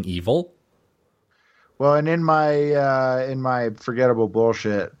not being evil. Well, and in my forgettable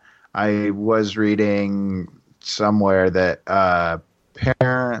bullshit, I was reading somewhere that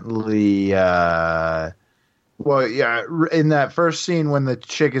apparently, in that first scene when the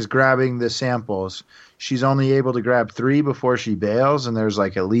chick is grabbing the samples, she's only able to grab 3 before she bails, and there's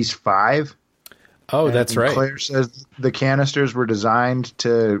like at least 5. Oh, that's right. Claire says the canisters were designed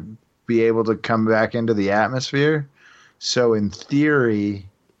to be able to come back into the atmosphere. So in theory,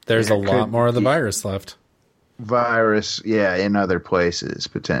 there's a lot more of the virus left. In other places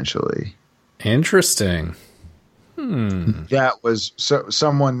potentially. Interesting. That was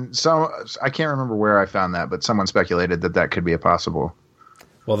I can't remember where I found that, but someone speculated that could be a possible.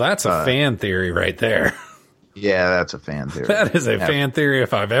 Well, that's a fan theory right there. Yeah, that's a fan theory. That is a fan theory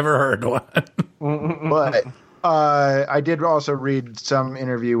if I've ever heard one. But I did also read some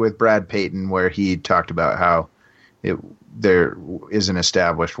interview with Brad Payton where he talked about how there is an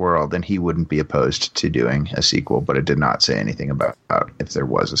established world and he wouldn't be opposed to doing a sequel, but it did not say anything about if there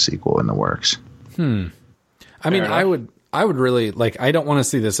was a sequel in the works. I mean, I would really like, I don't want to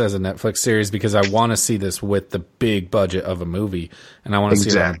see this as a Netflix series because I want to see this with the big budget of a movie and I want to see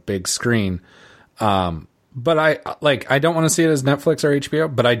it on a big screen. But I don't want to see it as Netflix or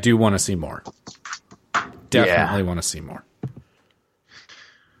HBO, but I do want to see more. Definitely want to see more.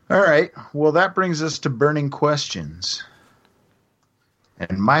 All right. Well, that brings us to burning questions.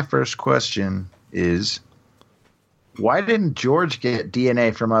 And my first question is, why didn't George get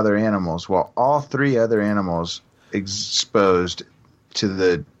DNA from other animals while all 3 other animals exposed to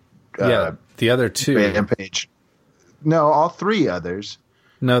the other 2 rampage? No, all 3 others.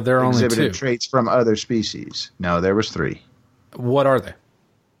 No, there are only 2. Exhibited traits from other species. No, there was 3. What are they?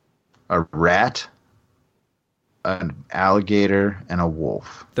 A rat, an alligator, and a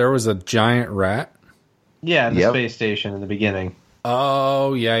wolf. There was a giant rat? Yeah, in the space station in the beginning.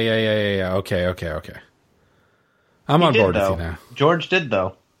 Oh, yeah. Okay. I'm on board with you now. George did,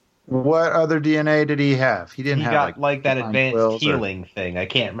 though. What other DNA did he have? He He got like that advanced healing thing. I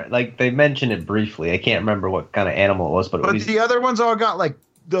can't remember. Like, they mentioned it briefly. I can't remember what kind of animal it was, but the other ones all got like,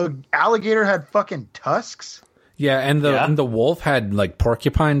 the alligator had fucking tusks. Yeah, and the wolf had like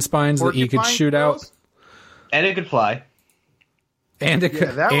porcupine spines that he could shoot out. And it could fly. And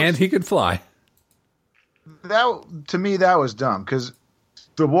he could fly. That, to me, that was dumb because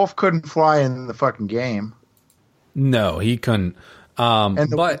the wolf couldn't fly in the fucking game. No, he couldn't. And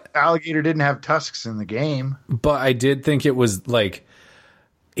the alligator didn't have tusks in the game. But I did think it was like,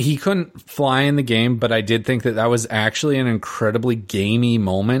 he couldn't fly in the game, but I did think that was actually an incredibly gamey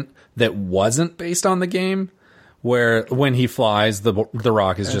moment that wasn't based on the game, where when he flies, the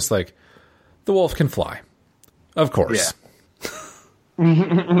Rock is just like, the wolf can fly. Of course.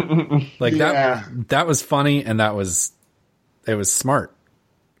 Yeah. That was funny, and it was smart.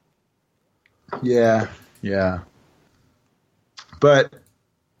 Yeah. But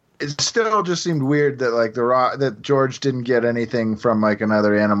it still just seemed weird that like that George didn't get anything from like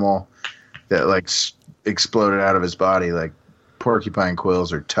another animal that like exploded out of his body, like porcupine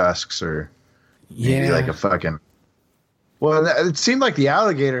quills or tusks or maybe like a fucking. Well, it seemed like the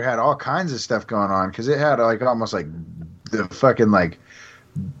alligator had all kinds of stuff going on because it had like almost like the fucking like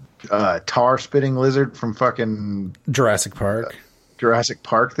tar spitting lizard from fucking Jurassic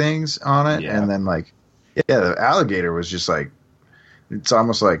Park things on it, and then like the alligator was just like. It's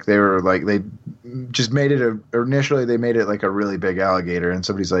almost like they just made it initially they made it like a really big alligator, and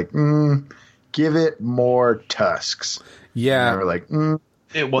somebody's like, give it more tusks. Yeah, and they were like,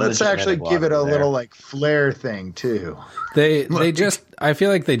 let's actually give it a little like flare thing too. They just I feel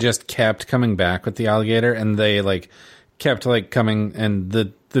like they just kept coming back with the alligator, and they like kept like coming, and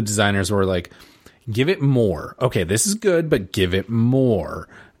the designers were like, give it more. Okay, this is good, but give it more.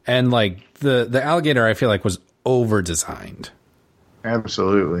 And like the alligator, I feel like was over designed.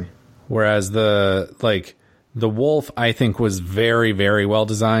 Absolutely. Whereas the wolf, I think, was very, very well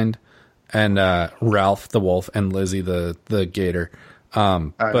designed, and Ralph the wolf and Lizzie the gator.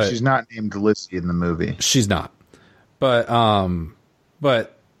 But she's not named Lizzie in the movie. She's not. But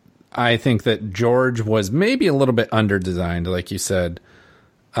I think that George was maybe a little bit underdesigned, like you said.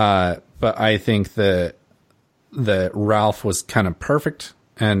 But I think that Ralph was kind of perfect,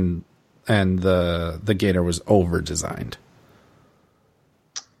 and the gator was over designed.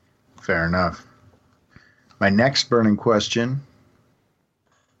 Fair enough. My next burning question: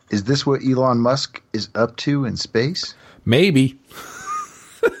 is this what Elon Musk is up to in space? Maybe.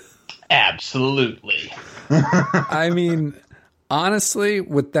 Absolutely. I mean, honestly,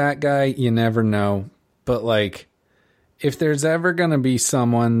 with that guy, you never know. But like, if there's ever going to be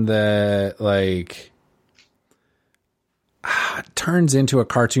someone that like turns into a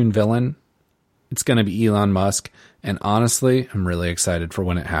cartoon villain, it's going to be Elon Musk. And honestly, I'm really excited for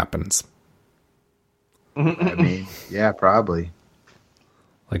when it happens. I mean, yeah, probably.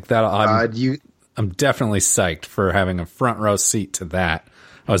 Like that. I'm definitely psyched for having a front row seat to that.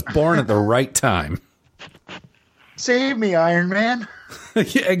 I was born at the right time. Save me, Iron Man.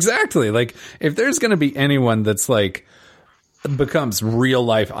 Yeah, exactly. Like if there's going to be anyone that's like becomes real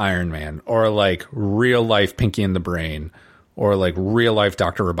life Iron Man, or like real life Pinky and the Brain, or like real life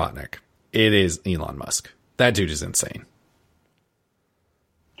Dr. Robotnik, it is Elon Musk. That dude is insane.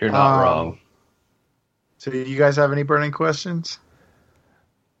 You're not wrong. So do you guys have any burning questions?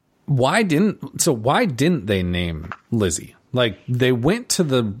 Why didn't they name Lizzie? Like they went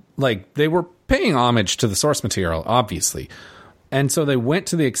to they were paying homage to the source material, obviously. And so they went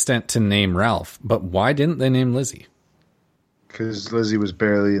to the extent to name Ralph, but why didn't they name Lizzie? Because Lizzie was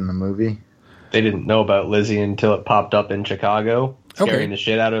barely in the movie. They didn't know about Lizzie until it popped up in Chicago, scaring the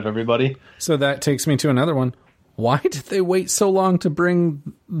shit out of everybody. So that takes me to another one. Why did they wait so long to bring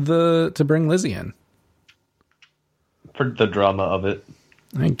Lizzie in? For the drama of it,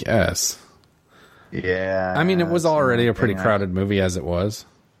 I guess. Yeah. I mean, it was already a pretty crowded movie as it was.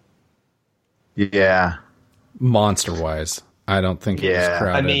 Yeah. Monster-wise, I don't think it was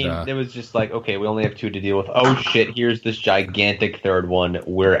crowded. I mean, it was just like, okay, we only have 2 to deal with. Oh, shit, here's this gigantic third one.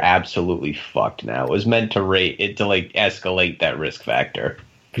 We're absolutely fucked now. It was meant to escalate that risk factor.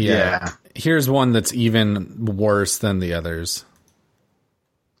 Yeah. Here's one that's even worse than the others.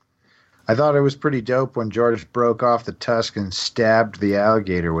 I thought it was pretty dope when George broke off the tusk and stabbed the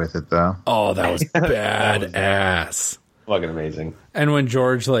alligator with it, though. Oh, that was badass. Fucking amazing. And when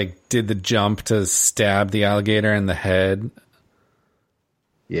George did the jump to stab the alligator in the head.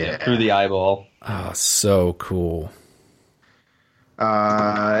 Yeah. Through the eyeball. Oh, so cool.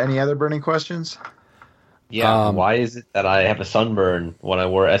 Any other burning questions? Yeah, why is it that I have a sunburn when I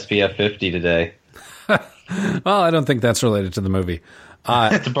wore SPF 50 today? Well, I don't think that's related to the movie.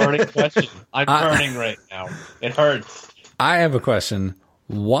 It's a burning question. I'm burning right now. It hurts. I have a question.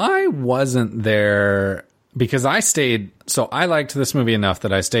 Why wasn't there... Because I stayed... So I liked this movie enough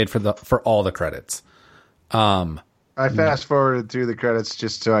that I stayed for all the credits. I fast-forwarded through the credits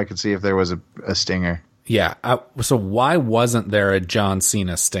just so I could see if there was a stinger. Yeah. So why wasn't there a John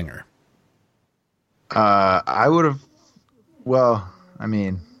Cena stinger? I would have... Well, I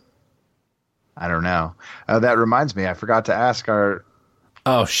mean... I don't know. That reminds me. I forgot to ask our...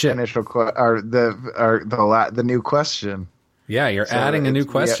 Oh shit! Initial the new question. Yeah, you're adding a new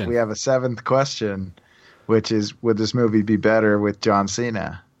question. We have a 7th question, which is: would this movie be better with John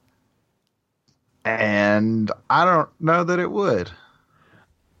Cena? And I don't know that it would.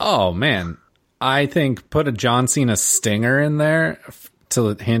 Oh man, I think put a John Cena stinger in there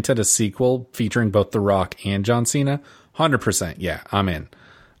to hint at a sequel featuring both The Rock and John Cena. 100%. Yeah, I'm in.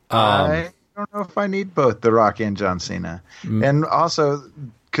 I don't know if I need both The Rock and John Cena. And also,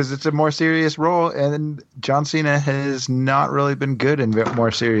 because it's a more serious role, and John Cena has not really been good in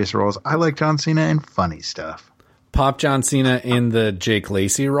more serious roles. I like John Cena in funny stuff. Pop John Cena in the Jake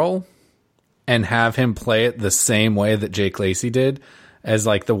Lacy role and have him play it the same way that Jake Lacy did as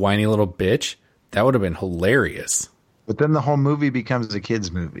like the whiny little bitch. That would have been hilarious. But then the whole movie becomes a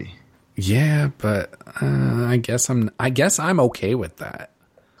kid's movie. Yeah, but I guess I'm okay with that.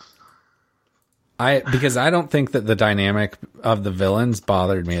 Because I don't think that the dynamic of the villains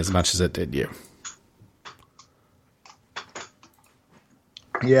bothered me as much as it did you.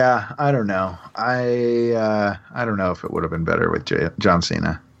 Yeah, I don't know. I don't know if it would have been better with John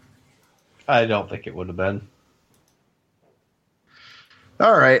Cena. I don't think it would have been.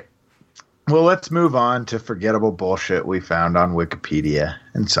 All right. Well, let's move on to forgettable bullshit we found on Wikipedia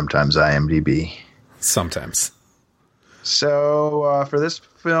and sometimes IMDb. Sometimes. So for this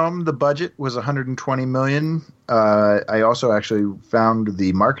film, the budget was $120 million. I also actually found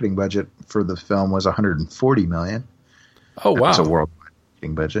the marketing budget for the film was $140 million. Oh, wow. That's a worldwide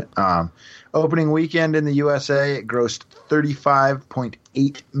marketing budget. Opening weekend in the USA, it grossed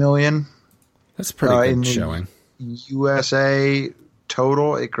 $35.8 million. That's a pretty good showing. USA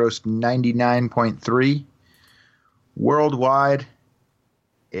total, it grossed 99.3. Worldwide,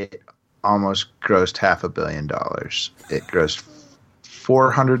 it almost grossed $500 million. It grossed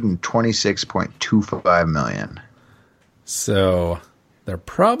 $426.25 million. So they're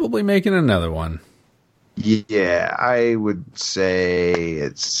probably making another one. Yeah, I would say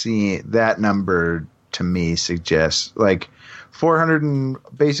that number to me suggests like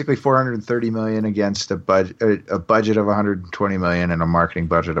basically $430 million against a budget of $120 million and a marketing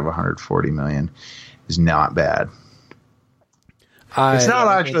budget of $140 million is not bad. It's not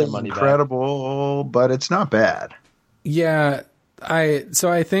actually incredible, but it's not bad. Yeah, I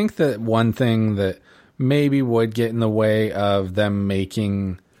think that one thing that maybe would get in the way of them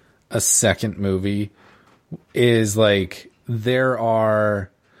making a second movie is like there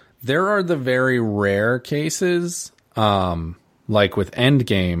are the very rare cases, like with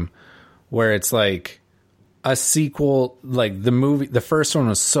Endgame, where it's like a sequel, like the first one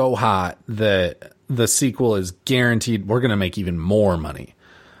was so hot that the sequel is guaranteed we're going to make even more money.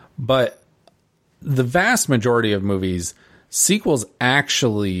 But the vast majority of movies, sequels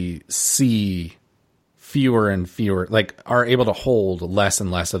actually see fewer and fewer, like are able to hold less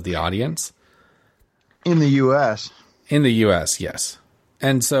and less of the audience. In the U.S. In the U.S., yes.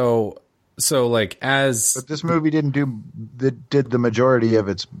 And so like But this movie did the majority of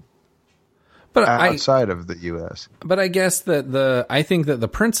its outside of the U.S. But I guess that I think that the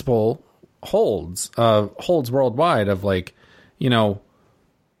principle holds worldwide of like, you know,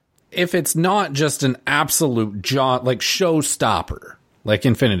 if it's not just an absolute showstopper like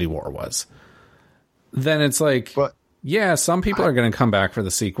Infinity War was, then it's like, yeah, some people are going to come back for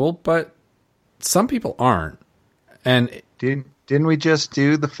the sequel, but some people aren't. And didn't we just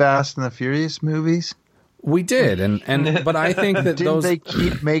do the Fast and the Furious movies? We did, and but I think that didn't they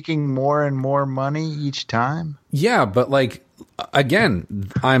keep making more and more money each time? Yeah, but like again,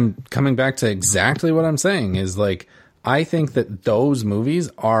 I'm coming back to exactly what I'm saying is like I think that those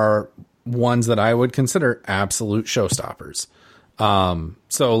movies are ones that I would consider absolute showstoppers.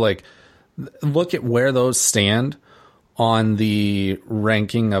 So like look at where those stand on the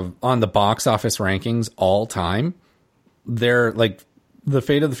on the box office rankings all time. They're like The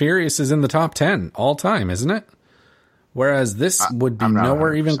Fate of the Furious is in the top 10 all time, isn't it? Whereas this would be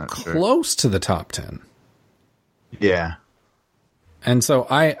nowhere even close to the top 10. Yeah. And so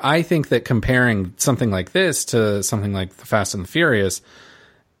I think that comparing something like this to something like the Fast and the Furious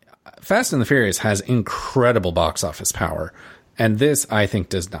has incredible box office power. And this, I think,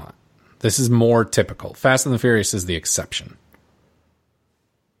 does not. This is more typical. Fast and the Furious is the exception.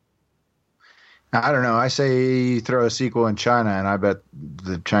 I don't know. I say throw a sequel in China, and I bet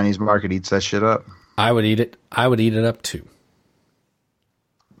the Chinese market eats that shit up. I would eat it. I would eat it up too.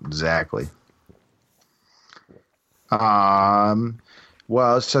 Exactly. Well,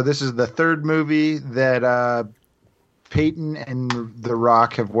 so this is the third movie that Peyton and The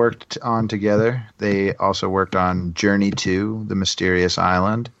Rock have worked on together. They also worked on Journey to the Mysterious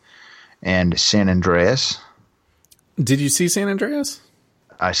Island and San Andreas. Did you see San Andreas?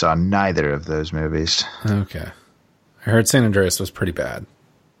 I saw neither of those movies. Okay. I heard San Andreas was pretty bad.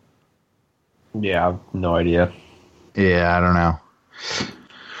 Yeah, I have no idea. Yeah, I don't know.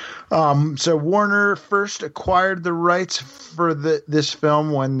 So Warner first acquired the rights for this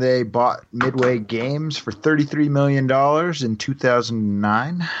film when they bought Midway Games for $33 million in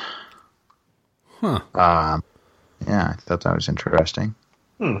 2009. Huh. Yeah, I thought that was interesting.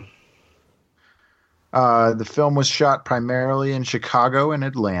 The film was shot primarily in Chicago and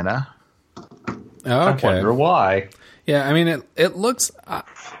Atlanta. Okay. I wonder why. Yeah, I mean, it looks...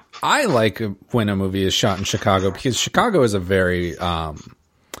 I like when a movie is shot in Chicago because Chicago is a very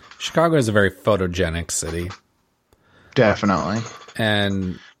photogenic city. Definitely.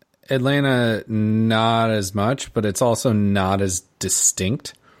 And Atlanta, not as much, but it's also not as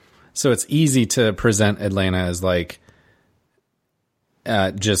distinct. So it's easy to present Atlanta as like,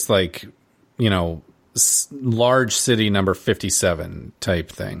 just like, you know, large city number 57 type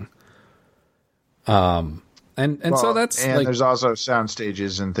thing. And so that's and like, there's also sound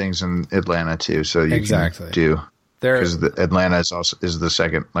stages and things in Atlanta too. So you exactly can do because Atlanta is the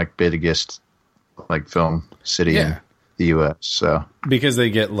second like biggest like film city in the U.S. So because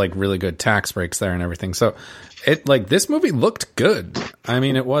they get like really good tax breaks there and everything. So it like this movie looked good. I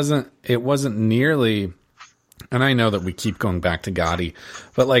mean, it wasn't nearly. And I know that we keep going back to Gotti,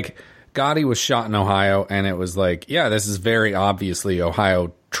 but like Gotti was shot in Ohio, and it was like, yeah, this is very obviously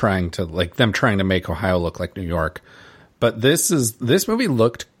Ohio trying to make Ohio look like New York. But this movie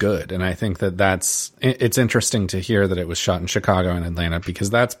looked good, and I think that it's interesting to hear that it was shot in Chicago and Atlanta because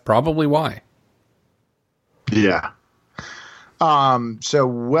that's probably why. Yeah. So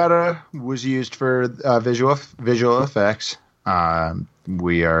Weta was used for visual effects.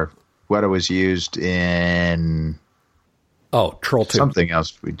 Weta was used in Troll 2. Something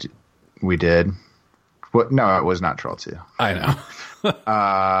else we did. What? No, it was not Troll 2. I know.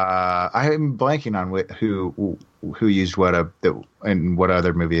 I'm blanking on who used Weta and what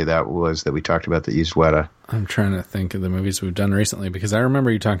other movie that was that we talked about that used Weta. I'm trying to think of the movies we've done recently because I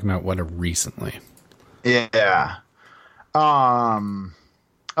remember you talking about Weta recently. Yeah.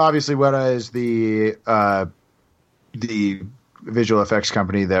 Obviously Weta is the visual effects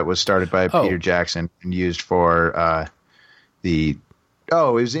company that was started by Peter Jackson and used for it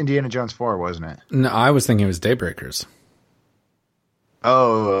was Indiana Jones 4, wasn't it? No, I was thinking it was Daybreakers.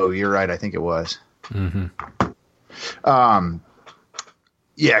 Oh, you're right. I think it was. Mm-hmm.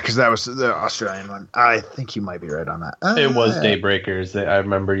 Yeah, because that was the Australian one. I think you might be right on that. It was Daybreakers. I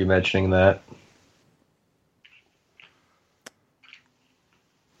remember you mentioning that.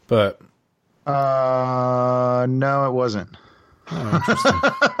 But no, it wasn't. Oh, interesting.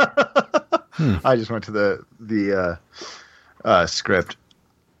 I just went to the script.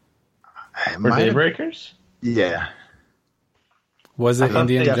 For Daybreakers? Yeah. Was it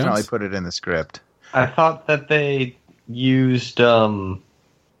Indiana Jones? Definitely put it in the script. I thought that they used. I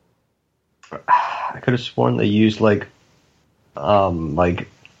could have sworn they used I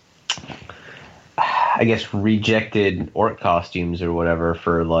guess rejected orc costumes or whatever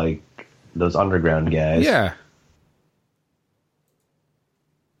for like those underground guys. Yeah.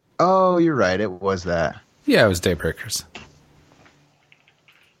 Oh, you're right. It was that. Yeah, it was Daybreakers.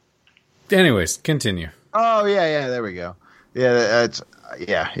 Anyways, continue. Oh, yeah, there we go. Yeah, that's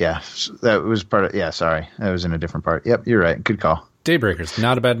that was part of. Yeah, sorry, that was in a different part. Yep, you're right. Good call. Daybreakers,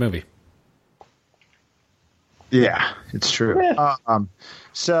 not a bad movie. Yeah, it's true. Yeah.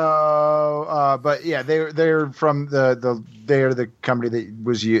 But yeah, they're from they're the company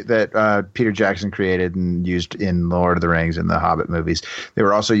that Peter Jackson created and used in Lord of the Rings and the Hobbit movies. They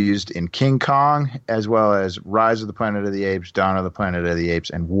were also used in King Kong, as well as Rise of the Planet of the Apes, Dawn of the Planet of the Apes,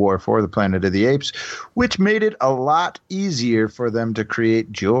 and War for the Planet of the Apes, which made it a lot easier for them to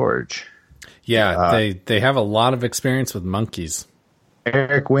create George. Yeah, they have a lot of experience with monkeys.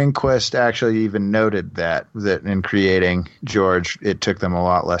 Eric Winquist actually even noted that in creating George, it took them a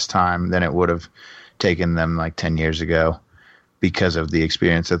lot less time than it would have taken them like 10 years ago because of the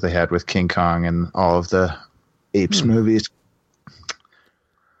experience that they had with King Kong and all of the Apes movies.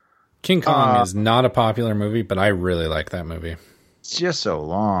 King Kong is not a popular movie, but I really like that movie. It's just so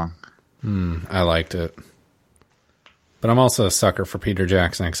long. I liked it. But I'm also a sucker for Peter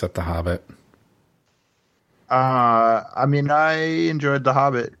Jackson, except The Hobbit. I mean, I enjoyed The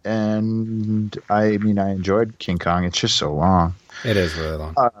Hobbit, and I enjoyed King Kong. It's just so long. It is really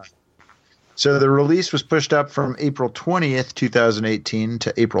long. So the release was pushed up from April 20th, 2018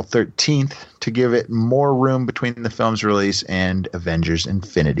 to April 13th to give it more room between the film's release and Avengers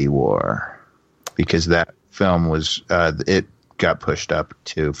Infinity War, because that film was, it got pushed up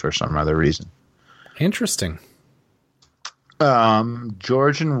too for some other reason. Interesting.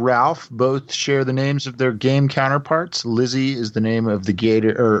 George and Ralph both share the names of their game counterparts. Lizzie is the name of the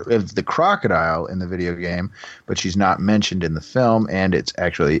gator or of the crocodile in the video game, but she's not mentioned in the film, and it's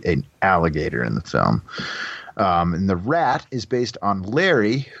actually an alligator in the film. And the rat is based on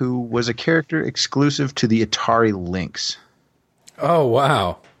Larry, who was a character exclusive to the Atari Lynx. Oh,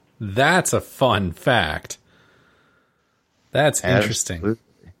 wow. That's a fun fact. That's interesting.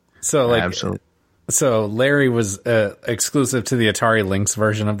 Absolutely. So, like, Absolutely. So Larry was exclusive to the Atari Lynx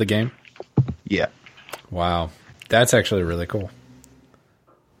version of the game? Yeah. Wow. That's actually really cool.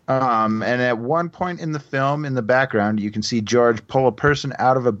 And at one point in the film, in the background, you can see George pull a person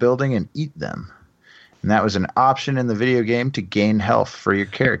out of a building and eat them. And that was an option in the video game to gain health for your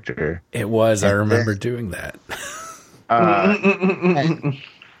character. It was. I remember doing that. And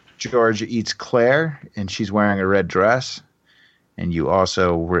George eats Claire, and she's wearing a red dress. And you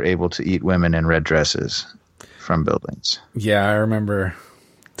also were able to eat women in red dresses from buildings. Yeah, I remember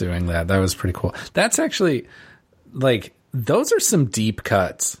doing that. That was pretty cool. That's actually, like, those are some deep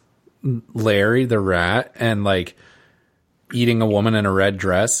cuts. Larry the rat and, like, eating a woman in a red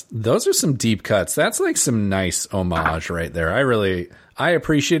dress. Those are some deep cuts. That's, like, some nice homage right there. I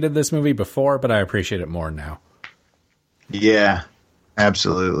appreciated this movie before, but I appreciate it more now. Yeah,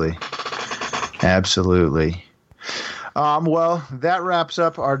 absolutely. Absolutely. Well, that wraps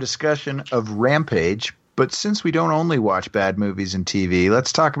up our discussion of Rampage. But since we don't only watch bad movies and TV,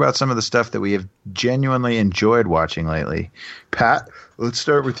 let's talk about some of the stuff that we have genuinely enjoyed watching lately. Pat, let's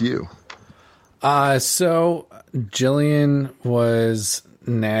start with you. So Jillian was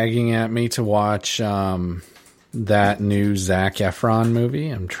nagging at me to watch that new Zac Efron movie.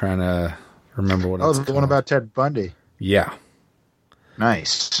 I'm trying to remember what it's called. Oh, the one about Ted Bundy. Yeah.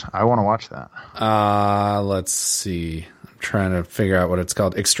 Nice. I want to watch that. Let's see. I'm trying to figure out what it's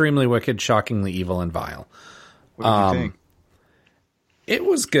called. Extremely Wicked, Shockingly Evil, and Vile. What did you think? It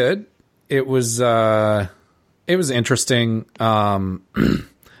was good. It was interesting. I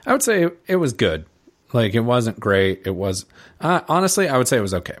would say it was good. Like, it wasn't great. It was honestly, I would say it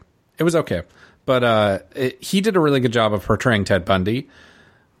was okay. It was okay. But he did a really good job of portraying Ted Bundy.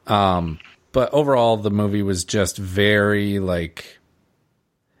 But overall, the movie was just very, like,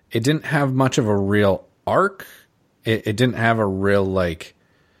 it didn't have much of a real arc. It didn't have a real, like,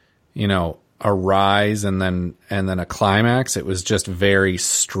 you know, a rise and then a climax. It was just very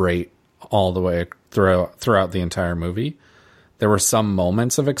straight all the way throughout the entire movie. There were some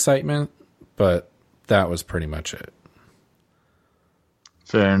moments of excitement, but that was pretty much it.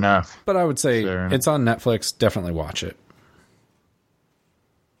 Fair enough. But I would say it's on Netflix. Definitely watch it.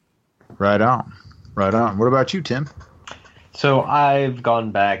 Right on. Right on. What about you, Tim? So I've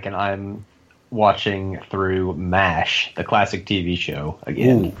gone back and I'm watching through MASH, the classic TV show,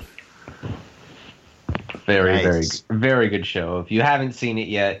 again. Ooh. Very, Nice. very, very good show. If you haven't seen it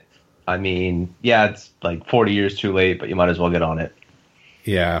yet, I mean, yeah, it's like 40 years too late, but you might as well get on it.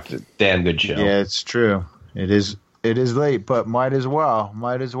 Yeah. It's a damn good show. Yeah, it's true. It is late, but might as well.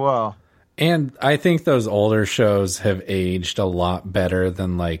 Might as well. And I think those older shows have aged a lot better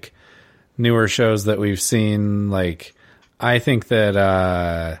than, like, newer shows that we've seen. Like, I think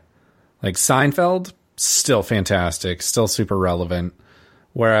that like Seinfeld, still fantastic, still super relevant.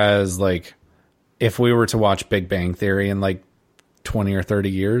 Whereas, like, if we were to watch Big Bang Theory in like 20 or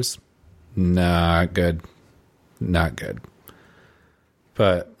 30 years, not good.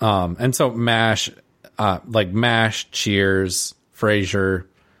 But and so MASH, like MASH, Cheers, Frasier,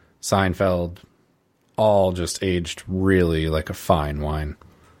 Seinfeld, all just aged really like a fine wine.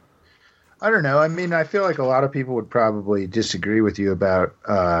 I don't know. I mean, I feel like a lot of people would probably disagree with you about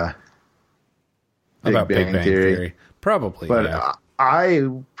Big Bang Theory. Probably, but yeah. I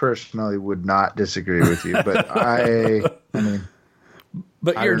personally would not disagree with you. But I mean,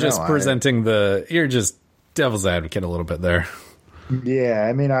 but you're just you're just devil's advocate a little bit there. Yeah,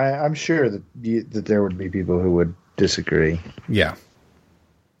 I mean, I'm sure that that there would be people who would disagree. Yeah.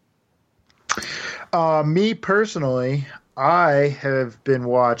 Me personally, I have been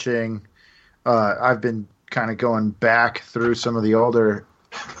watching. I've been kind of going back through some of the older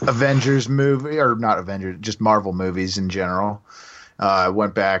Avengers movie, or not Avengers, just Marvel movies in general. I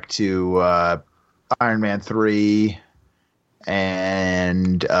went back to Iron Man 3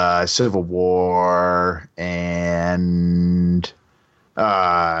 and Civil War, and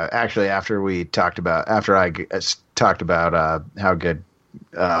actually after I talked about how good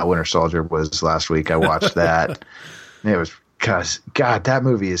Winter Soldier was last week, I watched that. It was because, God, that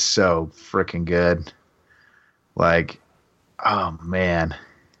movie is so freaking good. Like, oh man,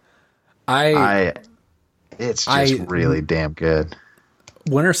 it's just really damn good.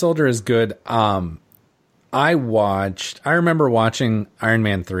 Winter Soldier is good. I remember watching Iron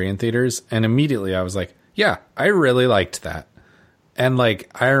Man 3 in theaters, and immediately I was like, yeah, I really liked that. And, like,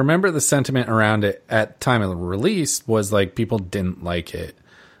 I remember the sentiment around it at time of release was like people didn't like it.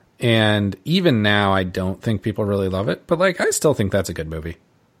 And even now, I don't think people really love it. But, like, I still think that's a good movie.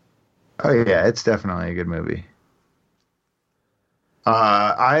 Oh, yeah, it's definitely a good movie.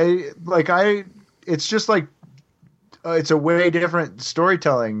 It's just like, it's a way different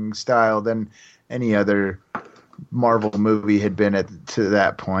storytelling style than any other Marvel movie had been to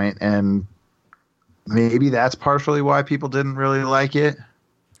that point, and maybe that's partially why people didn't really like it.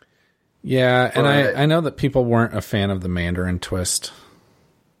 Yeah, and I know that people weren't a fan of the Mandarin twist.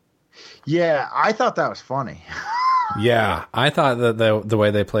 Yeah, I thought that was funny. Yeah, I thought that the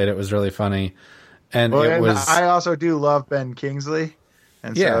way they played it was really funny, and I also do love Ben Kingsley,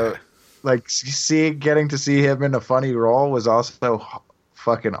 and so like getting to see him in a funny role was also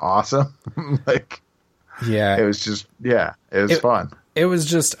fucking awesome. Like, yeah, it was just it was fun. It was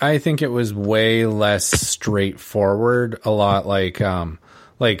just, I think it was way less straightforward. A lot like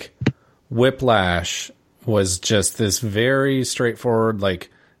Whiplash was just this very straightforward,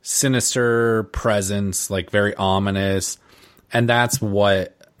 like sinister presence, like very ominous. And that's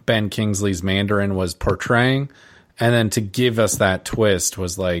what Ben Kingsley's Mandarin was portraying. And then to give us that twist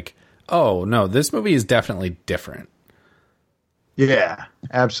was like, oh no, this movie is definitely different. Yeah,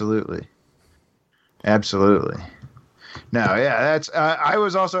 absolutely. Absolutely. No, yeah, that's, I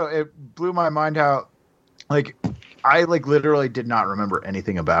was also, it blew my mind how, like, I like literally did not remember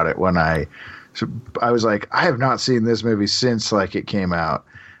anything about it when I was like, I have not seen this movie since like it came out.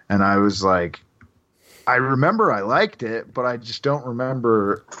 And I was like, I remember I liked it, but I just don't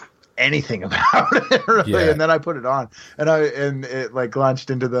remember anything about it really. Yeah. And then I put it on and it like launched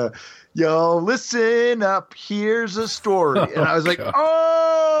into the, yo, listen up, here's a story. And I was like,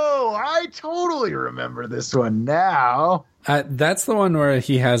 oh, I totally remember this one now. That's the one where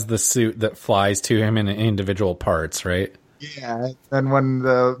he has the suit that flies to him in individual parts, right? Yeah. And when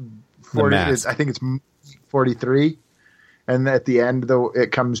the 40 is, I think it's 43. And at the end, though,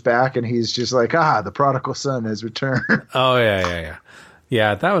 it comes back and he's just like, the prodigal son has returned. Oh, yeah.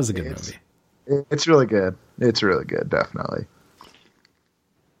 Yeah, that was a good movie. It's really good. It's really good, definitely.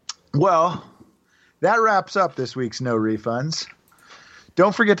 Well, that wraps up this week's No Refunds.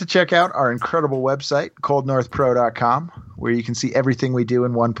 Don't forget to check out our incredible website, coldnorthpro.com, where you can see everything we do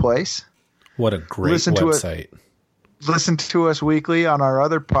in one place. What a great website. Listen to us weekly on our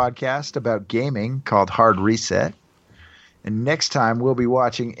other podcast about gaming called Hard Reset. And next time, we'll be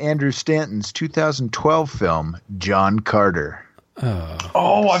watching Andrew Stanton's 2012 film, John Carter.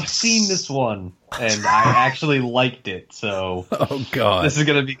 Oh, I've seen this one, and I actually liked it, so oh god, this is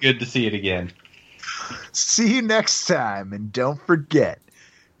going to be good to see it again. See you next time, and don't forget,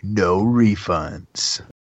 no refunds.